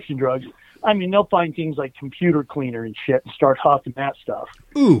prescription drugs. I mean, they'll find things like computer cleaner and shit and start huffing that stuff.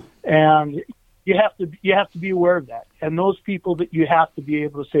 Ooh. And you have to be aware of that. And those people that you have to be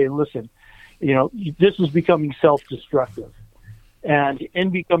able to say, listen, this is becoming self-destructive. And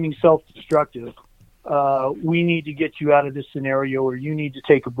in becoming self-destructive, we need to get you out of this scenario, or you need to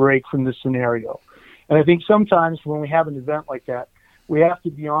take a break from this scenario. And I think sometimes when we have an event like that, we have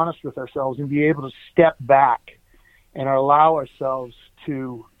to be honest with ourselves and be able to step back and allow ourselves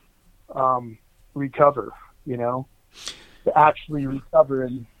to recover, to actually recover.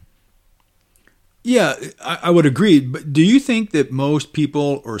 And yeah, I would agree. But do you think that most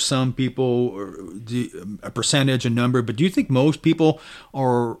people, or some people, or a percentage, a number, but do you think most people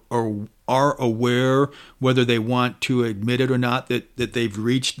are aware, whether they want to admit it or not, that they've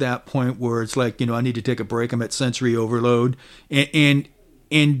reached that point where it's like, I need to take a break, I'm at sensory overload, and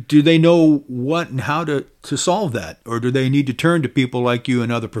do they know what and how to solve that, or do they need to turn to people like you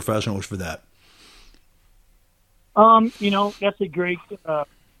and other professionals for that?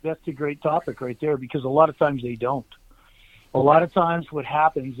 That's a great topic right there, because a lot of times they don't. A lot of times what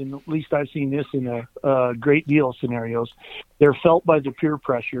happens, and at least I've seen this in a great deal of scenarios, they're felt by the peer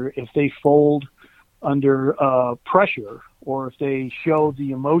pressure. If they fold under pressure, or if they show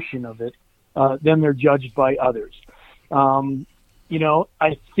the emotion of it, then they're judged by others.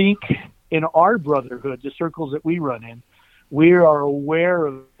 I think in our brotherhood, the circles that we run in, we are aware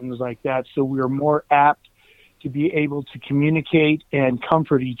of things like that, so we are more apt to be able to communicate and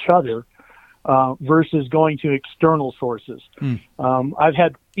comfort each other versus going to external sources. I've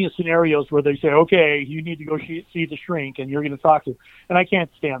had scenarios where they say, okay, you need to go see the shrink and you're going to talk to them. And I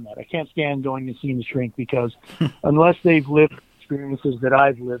can't stand that. I can't stand going and seeing the shrink, because unless they've lived experiences that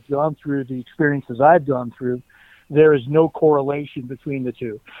I've lived, gone through the experiences I've gone through, there is no correlation between the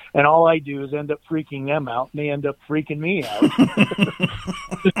two. And all I do is end up freaking them out, and they end up freaking me out.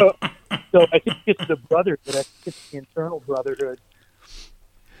 So I think it's the brotherhood. I think it's the internal brotherhood.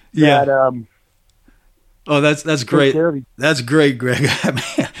 Yeah. That, that's great. That's great, Greg.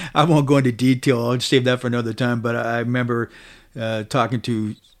 I won't go into detail. I'll save that for another time. But I remember talking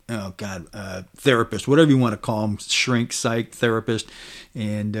to therapist, whatever you want to call them, shrink, psych, therapist.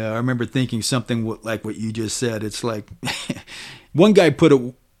 And I remember thinking something like what you just said. It's like one guy put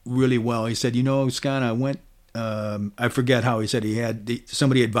it really well. He said, Scott, I went, I forget how he said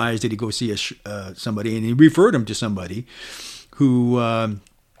somebody advised that he go see somebody, and he referred him to somebody who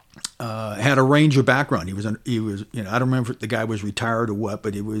had a Ranger background. He was, I don't remember if the guy was retired or what,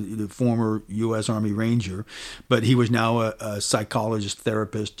 but he was the former U.S. Army Ranger, but he was now a psychologist,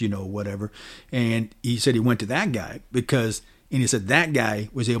 therapist, whatever. And he said he went to that guy and he said that guy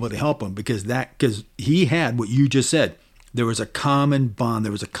was able to help him because he had what you just said. There was a common bond.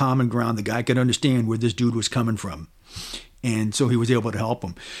 There was a common ground. The guy could understand where this dude was coming from. And so he was able to help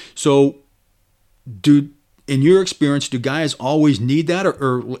him. So, in your experience, do guys always need that,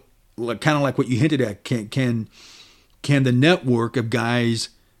 or kind of like what you hinted at, can the network of guys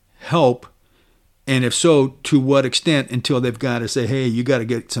help? And if so, to what extent, until they've got to say, hey, you got to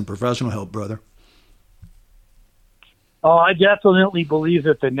get some professional help, brother? Oh, I definitely believe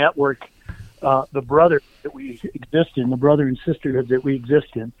that the network, the brother that we exist in, the brother and sisterhood that we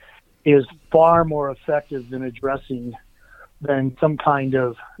exist in, is far more effective than some kind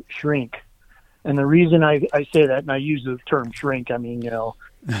of shrink. And the reason I say that, and I use the term shrink, I mean,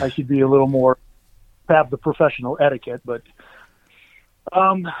 I should be a little more, have the professional etiquette, but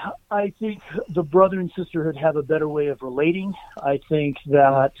I think the brother and sisterhood have a better way of relating. I think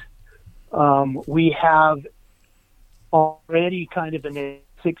that we have already kind of a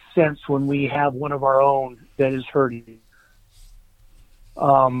sixth sense when we have one of our own that is hurting.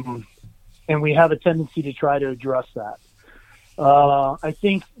 And we have a tendency to try to address that. I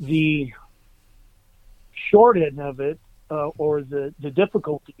think the short end of it, or the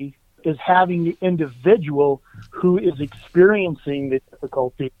difficulty, is having the individual who is experiencing the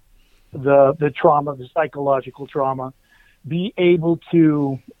difficulty, the trauma, the psychological trauma, be able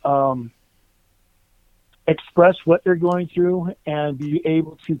to express what they're going through and be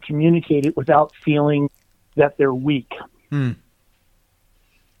able to communicate it without feeling that they're weak.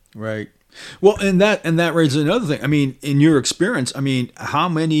 Right. Well, and that raises another thing. I mean, in your experience, how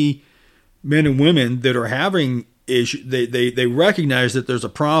many men and women that are having issues, they recognize that there's a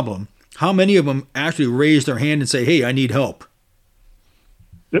problem. How many of them actually raise their hand and say, hey, I need help?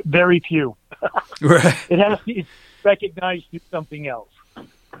 Very few. Right. It's recognized through something else.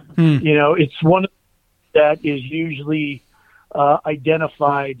 It's one that is usually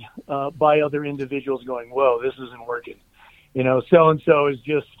identified by other individuals going, whoa, this isn't working. So-and-so is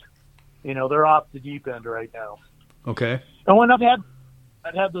just, they're off the deep end right now. Okay. And when I've had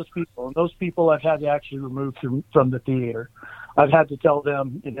those people, and those people I've had to actually remove from the theater. I've had to tell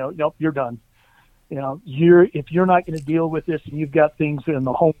them, nope, you're done. If you're not going to deal with this, and you've got things in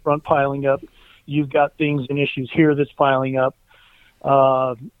the home front piling up, you've got things and issues here that's piling up,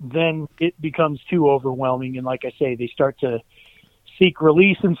 then it becomes too overwhelming. And like I say, they start to seek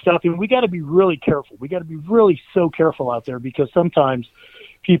release and stuff. And we got to be really careful. We got to be really so careful out there, because sometimes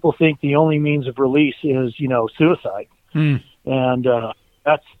people think the only means of release is, suicide. And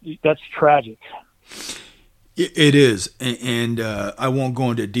that's tragic. It is, and I won't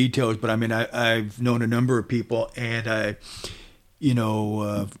go into details, but I've known a number of people, and in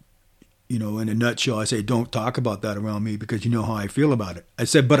a nutshell, I say, don't talk about that around me, because you know how I feel about it. I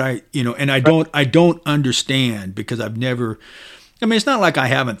said, but I don't understand, because I've never, it's not like I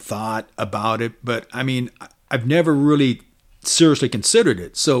haven't thought about it, but I've never really seriously considered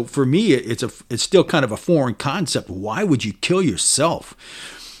it. So for me, it's still kind of a foreign concept. Why would you kill yourself?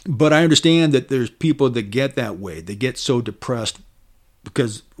 But I understand that there's people that get that way. They get so depressed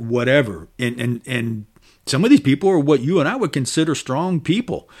because whatever. And some of these people are what you and I would consider strong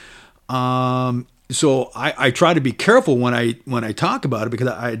people. So I try to be careful when I talk about it, because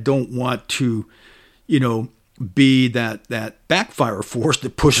I don't want to, be that backfire force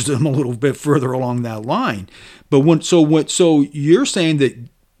that pushes them a little bit further along that line. But so you're saying that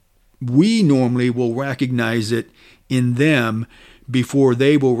we normally will recognize it in them before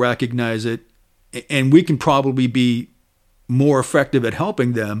they will recognize it, and we can probably be more effective at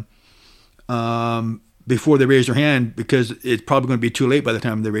helping them before they raise their hand, because it's probably going to be too late by the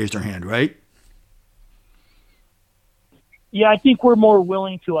time they raise their hand, right? Yeah, I think we're more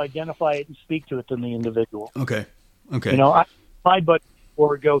willing to identify it and speak to it than the individual. Okay. My buddy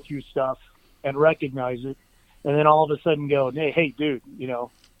or go through stuff and recognize it, and then all of a sudden go, hey, dude,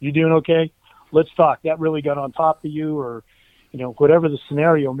 you doing okay? Let's talk. That really got on top of you, or whatever the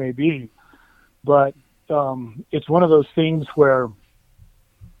scenario may be. But it's one of those things where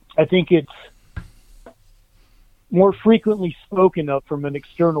I think it's more frequently spoken of from an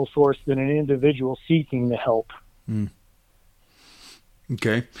external source than an individual seeking the help.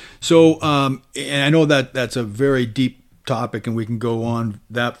 Okay. So, and I know that that's a very deep topic, and we can go on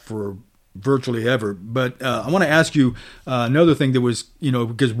that for virtually ever. But I want to ask you another thing that was,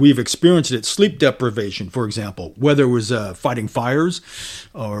 because we've experienced it, sleep deprivation, for example, whether it was fighting fires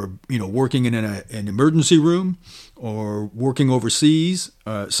or, working in an emergency room or working overseas,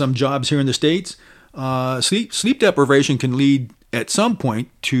 some jobs here in the States. Sleep deprivation can lead at some point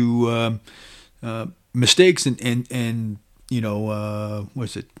to mistakes and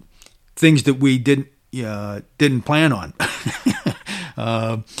what's it? Things that we didn't plan on.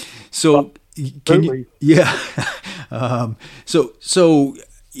 So can you, yeah. So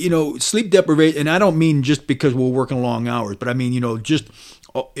sleep deprivation, and I don't mean just because we're working long hours, but I mean, just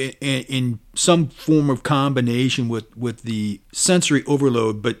in some form of combination with the sensory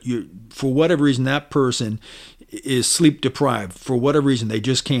overload, but for whatever reason, that person is sleep deprived. For whatever reason, they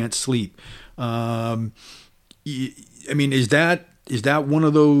just can't sleep. I mean, is that one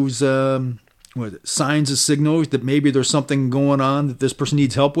of those signs and signals that maybe there's something going on that this person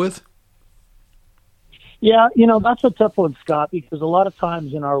needs help with? Yeah, that's a tough one, Scott, because a lot of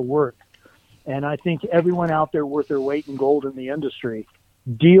times in our work, and I think everyone out there worth their weight in gold in the industry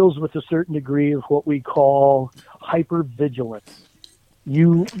deals with a certain degree of what we call hypervigilance.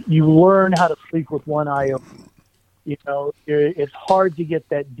 You learn how to sleep with one eye open. It's hard to get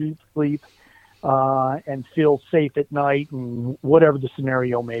that deep sleep and feel safe at night and whatever the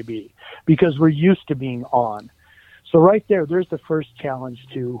scenario may be, because we're used to being on. So right there's the first challenge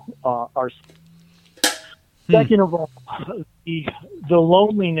to our sleep. Second of all, the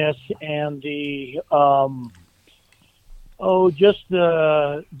loneliness and the just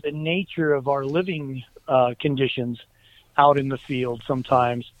the nature of our living conditions out in the field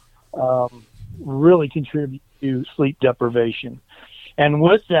sometimes really contribute to sleep deprivation. And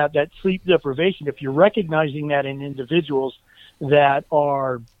with that sleep deprivation, if you're recognizing that in individuals that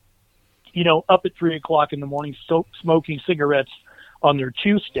are, up at 3:00 in the morning, smoking cigarettes on their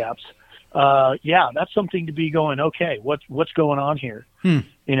 2 steps, that's something to be going, okay, what's going on here?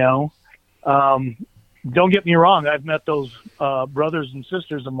 Don't get me wrong. I've met those brothers and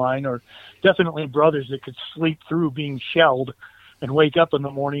sisters of mine, or definitely brothers that could sleep through being shelled and wake up in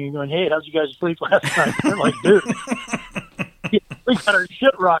the morning and going, hey, how'd you guys sleep last night? They're like, dude, we got our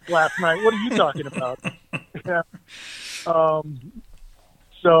shit rocked last night. What are you talking about? Yeah.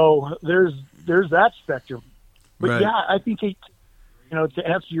 So there's that spectrum. But right. Yeah, I think to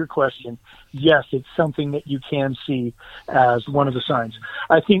answer your question, yes, it's something that you can see as one of the signs.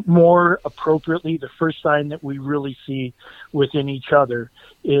 I think more appropriately, the first sign that we really see within each other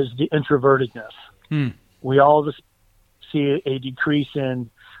is the introvertedness. We all see a decrease in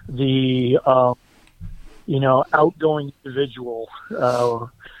the, outgoing individual.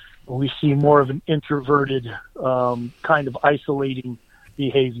 We see more of an introverted kind of isolating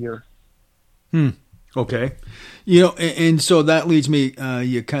behavior. Okay. And so that leads me,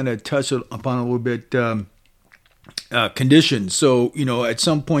 you kind of touched upon a little bit, conditions. So, at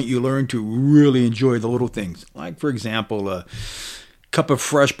some point you learn to really enjoy the little things. Like, for example, a cup of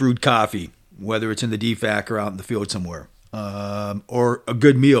fresh brewed coffee, whether it's in the DFAC or out in the field somewhere. Or a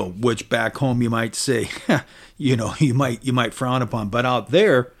good meal, which back home you might say, you might frown upon. But out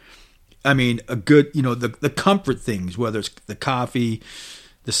there, I mean, a good, the comfort things, whether it's the coffee,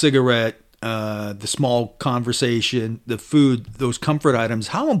 the cigarette, the small conversation, the food, those comfort items.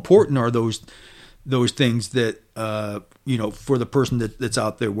 How important are those things that for the person that's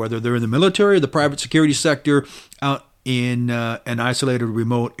out there, whether they're in the military or the private security sector, out in an isolated,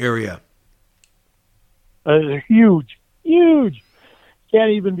 remote area? Huge.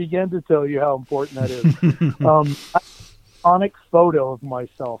 Can't even begin to tell you how important that is. Iconic photo of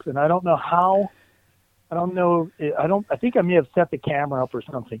myself, and I think I may have set the camera up or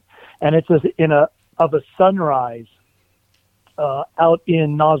something. And it's of a sunrise out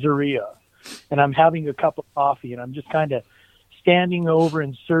in Nasiriyah. And I'm having a cup of coffee, and I'm just kind of standing over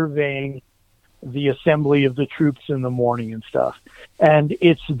and surveying the assembly of the troops in the morning and stuff. And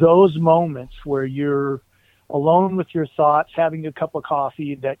it's those moments where you're alone with your thoughts, having a cup of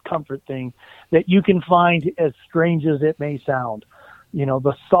coffee, that comfort thing that you can find, as strange as it may sound,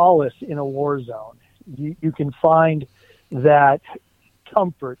 the solace in a war zone. You can find that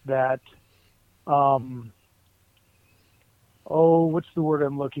comfort, that, what's the word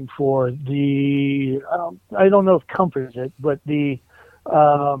I'm looking for? I don't know if comfort is it, but the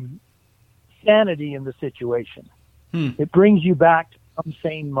sanity in the situation. It brings you back to some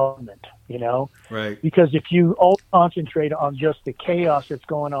sane moment, Right. Because if you all concentrate on just the chaos that's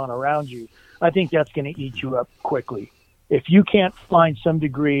going on around you, I think that's going to eat you up quickly. If you can't find some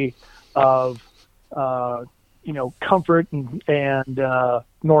degree of comfort and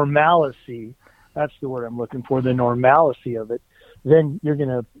normalcy. That's the word I'm looking for, the normalcy of it. Then you're going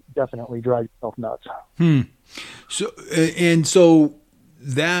to definitely drive yourself nuts. So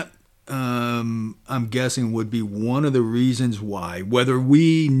that, I'm guessing, would be one of the reasons why, whether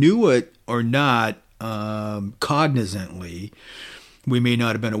we knew it or not, cognizantly, we may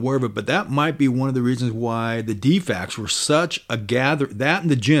not have been aware of it, but that might be one of the reasons why the DFACs were such a that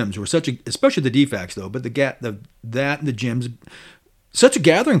and the gyms were such a, especially the DFACs though, but that and the gyms, such a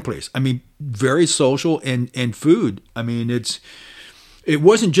gathering place. I mean, very social and food. I mean, it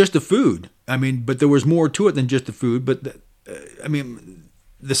wasn't just the food. I mean, but there was more to it than just the food, but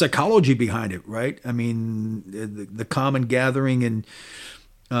the psychology behind it, right? I mean, the common gathering and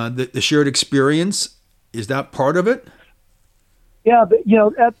the shared experience, is that part of it? Yeah, but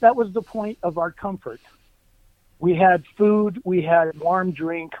that was the point of our comfort. We had food, we had warm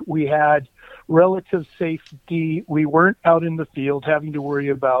drink, we had relative safety. We weren't out in the field having to worry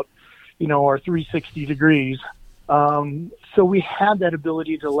about, our 360 degrees. So we had that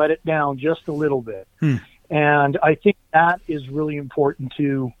ability to let it down just a little bit. And I think that is really important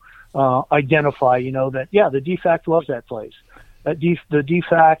to identify, that, the DFAC was that place. The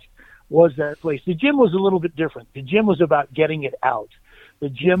DFAC was that place. The gym was a little bit different. The gym was about getting it out. The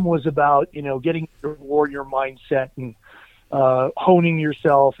gym was about, getting your warrior mindset and honing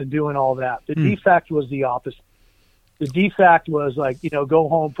yourself and doing all that. The DFAC was the opposite. The DFAC was like, go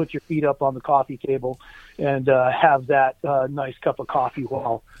home, put your feet up on the coffee table and have that nice cup of coffee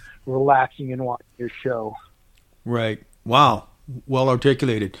while relaxing and watching your show. Right. Wow. Well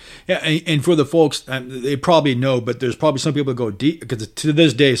articulated. Yeah, and for the folks, they probably know, but there's probably some people that go because to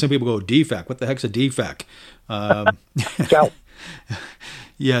this day, some people go DFAC. What the heck's a DFAC? Chow.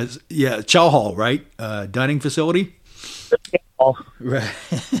 Yeah, Chow Hall, right? Dining facility. Right.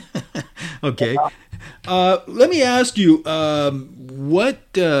 Okay. Let me ask you,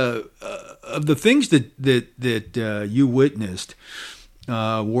 what of the things that you witnessed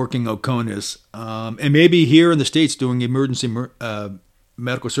working Oconus, and maybe here in the States doing emergency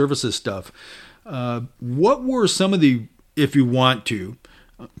medical services stuff, what were some of the, if you want to,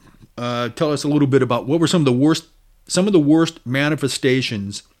 tell us a little bit about what were some of the worst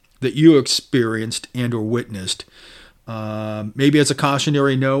manifestations that you experienced and or witnessed, maybe as a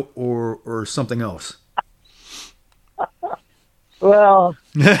cautionary note or something else? Well,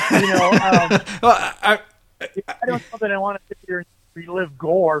 I don't know that I want to sit here and relive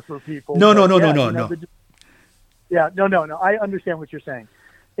gore for people. No. Yeah, no. I understand what you're saying.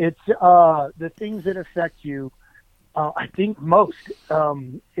 It's the things that affect you. I think most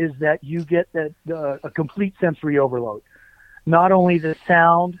is that you get a complete sensory overload. Not only the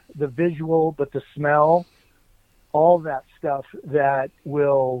sound, the visual, but the smell, all that stuff that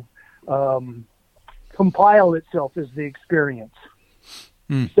will compile itself as the experience.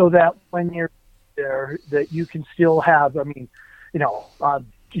 So that when you're there, that you can still have, 30,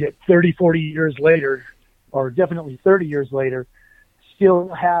 40 years later, or definitely 30 years later, still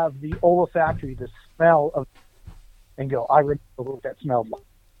have the olfactory, the smell of, and go, I remember what that smelled like,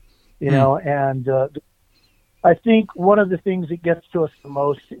 and I think one of the things that gets to us the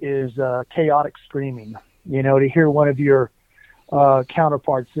most is chaotic screaming, to hear one of your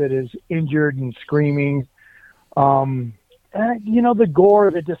counterparts that is injured and screaming, the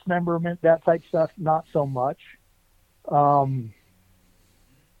gore, the dismemberment, that type stuff, not so much. Do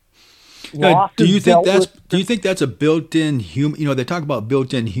you think that's a built-in human? They talk about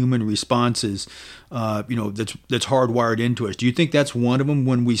built-in human responses. That's hardwired into us. Do you think that's one of them?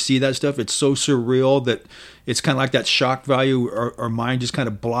 When we see that stuff, it's so surreal that it's kind of like that shock value. Our mind just kind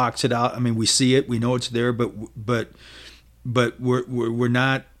of blocks it out. I mean, we see it, we know it's there, but we're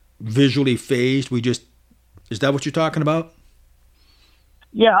not visually phased. Is that what you're talking about?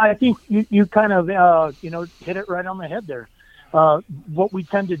 Yeah, I think you kind of hit it right on the head there. What we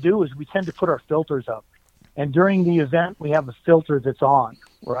tend to do is we tend to put our filters up, and during the event we have a filter that's on,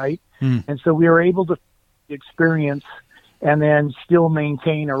 right? And so we are able to experience and then still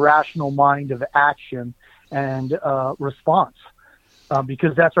maintain a rational mind of action and response,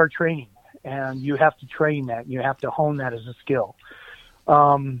 because that's our training, and you have to train that. You have to hone that as a skill.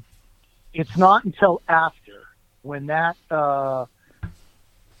 It's not until after, when that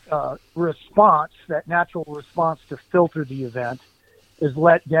response, that natural response to filter the event, is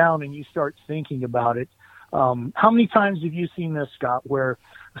let down and you start thinking about it. How many times have you seen this, Scott, where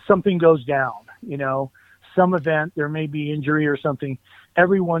something goes down, some event, there may be injury or something,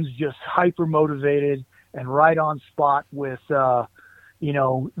 everyone's just hyper motivated and right on spot with, the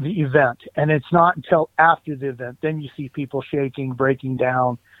event. And it's not until after the event, then you see people shaking, breaking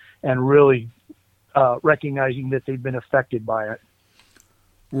down, and really recognizing that they've been affected by it.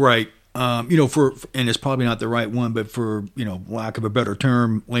 Right. And it's probably not the right one, but for, lack of a better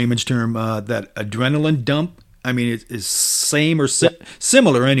term, layman's term, that adrenaline dump, I mean, it's same or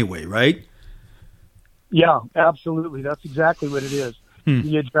similar anyway, right? Yeah, absolutely. That's exactly what it is.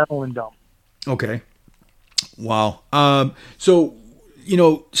 The adrenaline dump. Okay. Wow. So,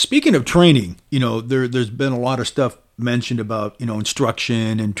 speaking of training, there's been a lot of stuff mentioned about,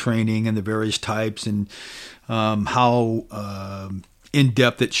 instruction and training and the various types and how in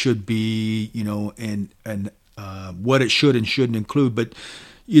depth it should be, and what it should and shouldn't include. But,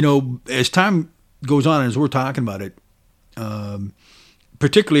 as time goes on, as we're talking about it,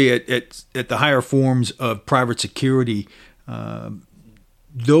 particularly at the higher forms of private security, that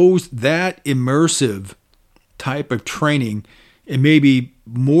immersive type of training, and maybe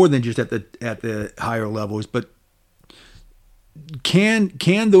more than just at the higher levels, but can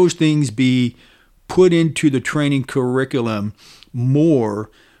those things be put into the training curriculum more,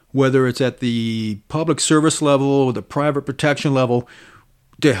 whether it's at the public service level or the private protection level,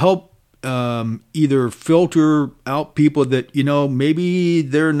 to help either filter out people that, maybe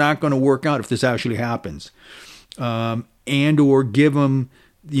they're not going to work out if this actually happens, and or give them,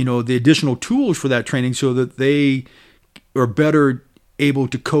 the additional tools for that training so that they are better able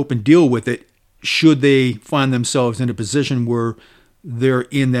to cope and deal with it should they find themselves in a position where they're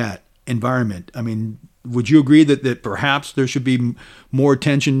in that environment. I mean, would you agree that perhaps there should be more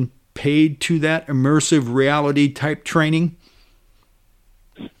attention paid to that immersive reality type training?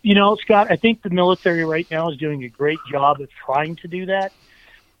 Scott, I think the military right now is doing a great job of trying to do that.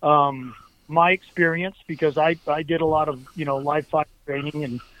 My experience, because I did a lot of, live fire training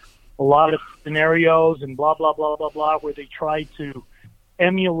and a lot of scenarios and blah, blah, blah, blah, blah, where they try to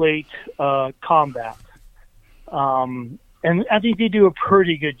emulate combat. And I think they do a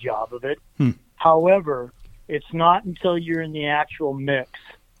pretty good job of it. However, it's not until you're in the actual mix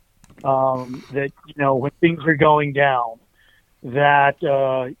that, when things are going down, that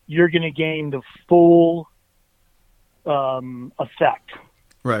you're going to gain the full effect.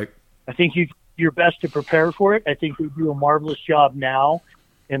 Right. I think you're best to prepare for it. I think they do a marvelous job now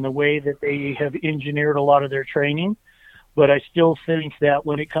in the way that they have engineered a lot of their training. But I still think that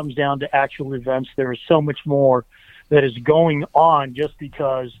when it comes down to actual events, there is so much more that is going on just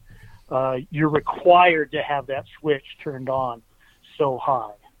because you're required to have that switch turned on so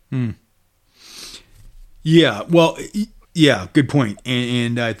high. Yeah, well, yeah, good point.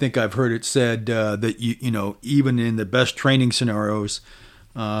 And I think I've heard it said that even in the best training scenarios,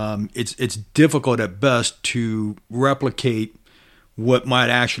 it's difficult at best to replicate what might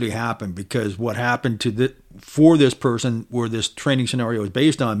actually happen, because what happened for this person where this training scenario is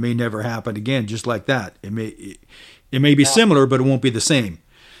based on may never happen again, just like that. It may be similar, but it won't be the same.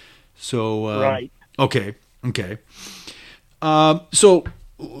 So right. Okay. So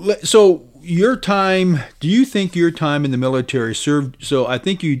your time, do you think your time in the military served, so I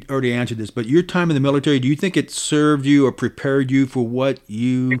think you already answered this, but your time in the military, do you think it served you or prepared you for what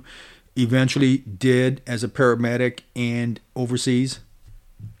you eventually did as a paramedic and overseas?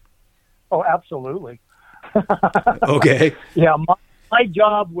 Oh, absolutely. Okay. Yeah, my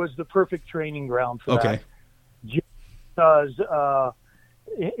job was the perfect training ground for that. Because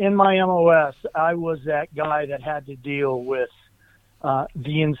in my MOS, I was that guy that had to deal with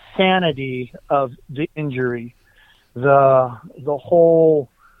the insanity of the injury, the whole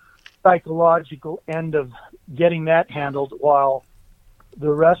psychological end of getting that handled, while the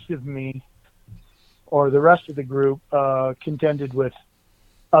rest of me or the rest of the group contended with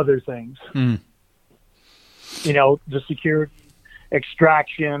other things. The security,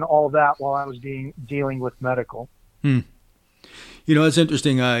 extraction, all that, while I was dealing with medical. It's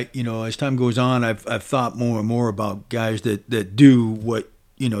interesting. As time goes on, I've thought more and more about guys that do what,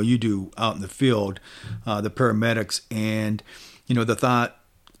 you do out in the field, the paramedics, and, the thought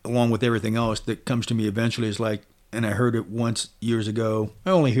along with everything else that comes to me eventually is like, and I heard it once years ago, I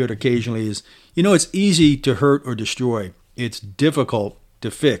only hear it occasionally, is, it's easy to hurt or destroy. It's difficult to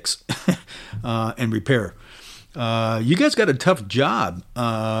fix and repair. You guys got a tough job.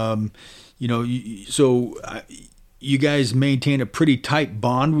 You guys maintain a pretty tight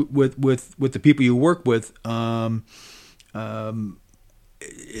bond with the people you work with.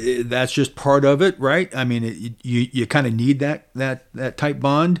 That's just part of it, right? I mean, you kind of need that tight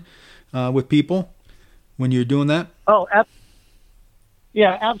bond with people when you're doing that. Oh,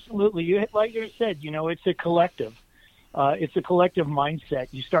 yeah, absolutely. Like you said, it's a collective. It's a collective mindset.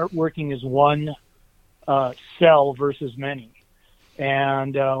 You start working as one cell versus many,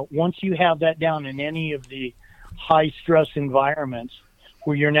 and once you have that down in any of the high stress environments,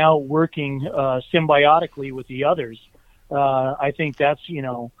 where you're now working symbiotically with the others. I think that's,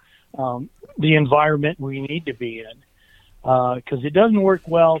 the environment we need to be in. Because it doesn't work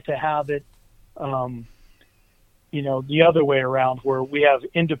well to have it, the other way around, where we have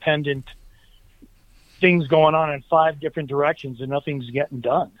independent things going on in 5 different directions and nothing's getting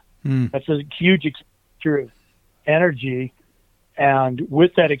done. That's a huge expenditure of energy, and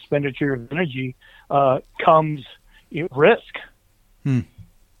with that expenditure of energy comes risk.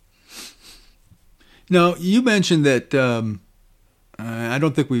 Now, you mentioned that I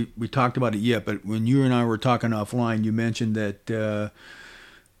don't think we talked about it yet, but when you and I were talking offline, you mentioned that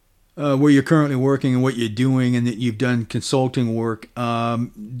where you're currently working and what you're doing, and that you've done consulting work.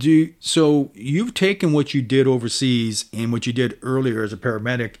 So you've taken what you did overseas and what you did earlier as a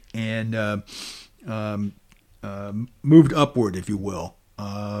paramedic and moved upward, if you will.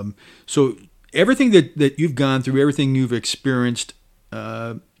 So everything that you've gone through, everything you've experienced,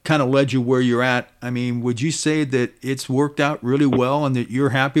 kind of led you where you're at. I mean, would you say that it's worked out really well and that you're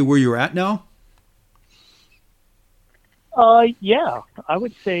happy where you're at now? Yeah, I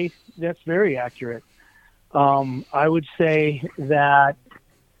would say that's very accurate. I would say that,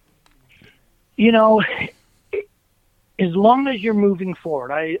 as long as you're moving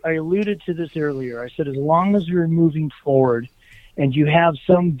forward, I alluded to this earlier. I said, as long as you're moving forward and you have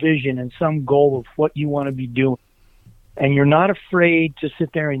some vision and some goal of what you want to be doing, and you're not afraid to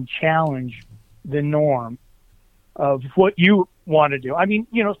sit there and challenge the norm of what you want to do. I mean,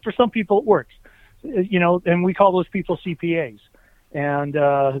 for some people it works, and we call those people CPAs, and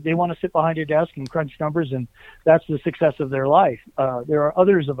they want to sit behind a desk and crunch numbers, and that's the success of their life. There are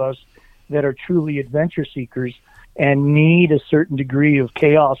others of us that are truly adventure seekers and need a certain degree of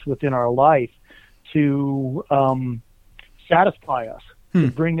chaos within our life to satisfy us, to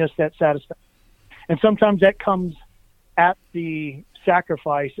bring us that satisfaction. And sometimes that comes at the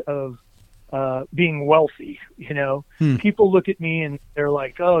sacrifice of being wealthy. People look at me and they're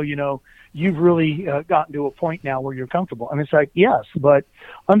like, oh, you've really gotten to a point now where you're comfortable. And it's like, yes, but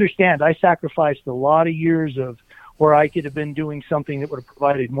understand, I sacrificed a lot of years of where I could have been doing something that would have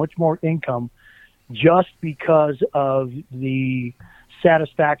provided much more income just because of the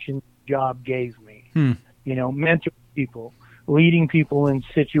satisfaction the job gave me. Mentoring people, leading people in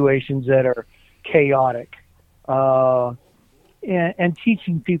situations that are chaotic, and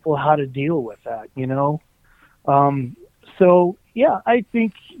teaching people how to deal with that, So yeah, I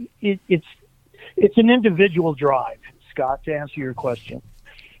think it's an individual drive, Scott, to answer your question.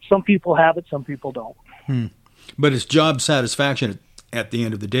 Some people have it, some people don't. But it's job satisfaction at the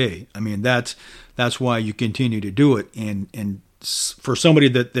end of the day. I mean, that's why you continue to do it. And for somebody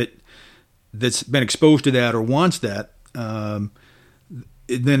that's been exposed to that or wants that,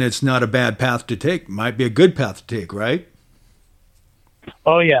 then it's not a bad path to take. Might be a good path to take, right?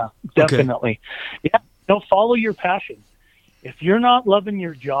 Oh yeah, definitely. Okay. Yeah, don't follow your passion. If you're not loving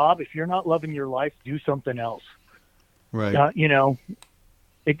your job, if you're not loving your life, do something else. Right.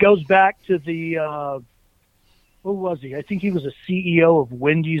 It goes back to the, who was he? I think he was a CEO of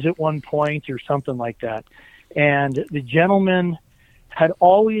Wendy's at one point or something like that. And the gentleman had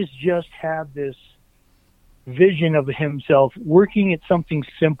always just had this vision of himself working at something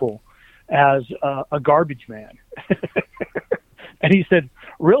simple as a garbage man. And he said,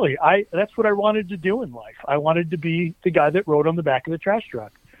 really, that's what I wanted to do in life. I wanted to be the guy that rode on the back of the trash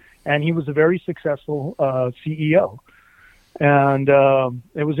truck. And he was a very successful CEO. And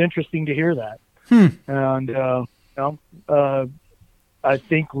it was interesting to hear that. And, I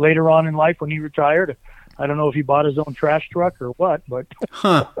think later on in life when he retired, I don't know if he bought his own trash truck or what, but...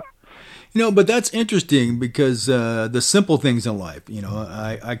 But that's interesting because the simple things in life,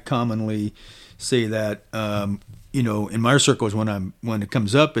 I commonly say that, in my circles when it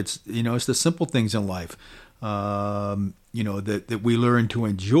comes up, it's the simple things in life, that we learn to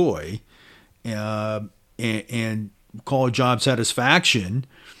enjoy, and call job satisfaction,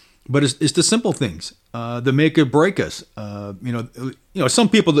 but it's the simple things that make or break us. Some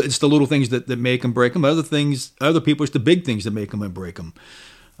people it's the little things that make them break them. Other people it's the big things that make them and break them.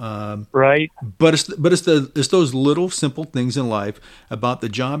 Right. But it's those little simple things in life about the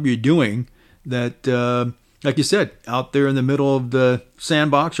job you're doing that, like you said, out there in the middle of the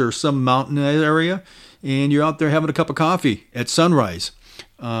sandbox or some mountain area, and you're out there having a cup of coffee at sunrise,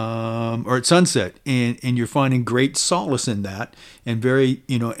 or at sunset, and you're finding great solace in that, and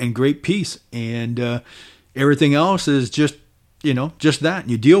and great peace, and everything else is just that,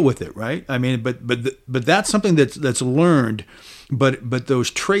 and you deal with it, right? I mean, but that's something that's learned. But those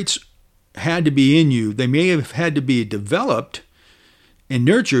traits had to be in you. They may have had to be developed and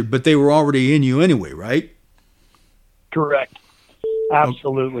nurtured, but they were already in you anyway, right? Correct.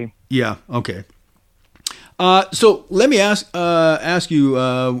 Absolutely. Yeah. Okay. So let me ask you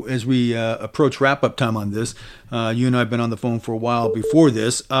as we approach wrap up time on this. You and I have been on the phone for a while before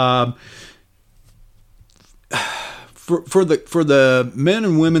this. For the men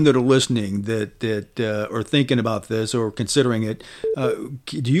and women that are listening that are thinking about this or considering it,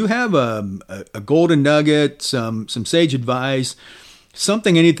 do you have a golden nugget, some sage advice,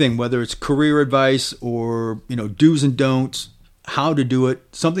 anything, whether it's career advice or do's and don'ts, how to do it,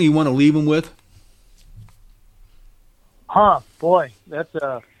 something you want to leave them with? Boy, that's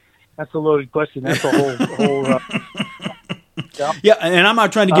a loaded question. That's a whole. Yeah, and I'm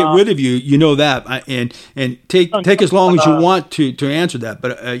not trying to get rid of you. You know that, and take as long as you want to answer that.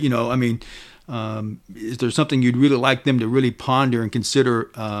 But is there something you'd really like them to really ponder and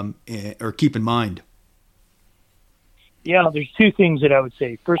consider or keep in mind? Yeah, there's two things that I would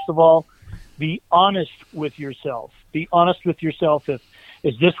say. First of all, be honest with yourself. Be honest with yourself.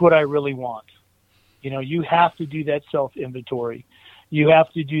 Is this what I really want? You have to do that self-inventory. You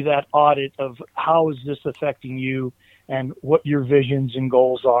have to do that audit of how is this affecting you and what your visions and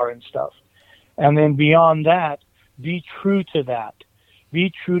goals are and stuff. And then beyond that, be true to that.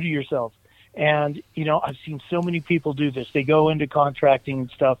 Be true to yourself. And, I've seen so many people do this. They go into contracting and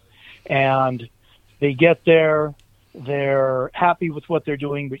stuff, and they get there, they're happy with what they're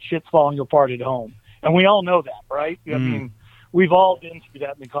doing, but shit's falling apart at home. And we all know that, right? I mean, we've all been through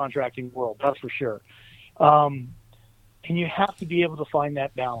that in the contracting world, that's for sure. And you have to be able to find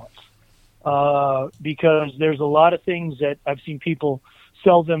that balance. Because there's a lot of things that I've seen people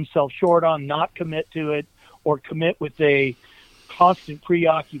sell themselves short on, not commit to it, or commit with a constant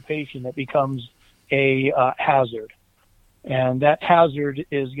preoccupation that becomes a hazard. And that hazard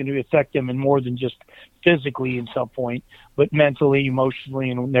is going to affect them in more than just physically in some point, but mentally, emotionally,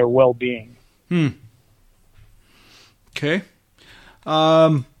 and their well-being. Okay.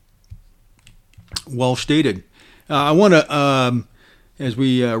 Well stated. I want to, as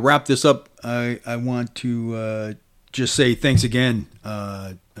we wrap this up, I want to just say thanks again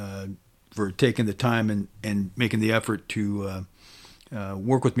for taking the time and making the effort to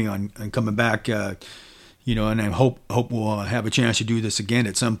work with me on coming back. And I hope we'll have a chance to do this again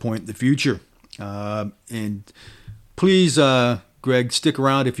at some point in the future. And please, Greg, stick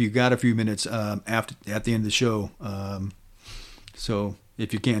around if you got a few minutes at the end of the show. So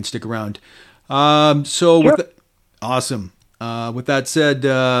if you can, stick around. Sure. Awesome. With that said,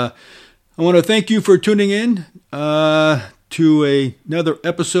 I want to thank you for tuning in to another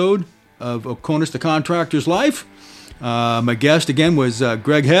episode of Oconus the Contractor's Life. My guest again was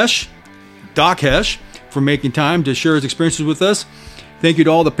Greg Hesh, Doc Hesh, for making time to share his experiences with us. Thank you to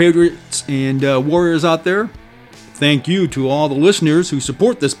all the patriots and warriors out there. Thank you to all the listeners who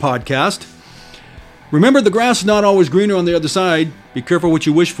support this podcast. Remember, the grass is not always greener on the other side. Be careful what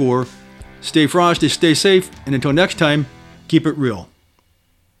you wish for. Stay frosty, stay safe, and until next time, keep it real.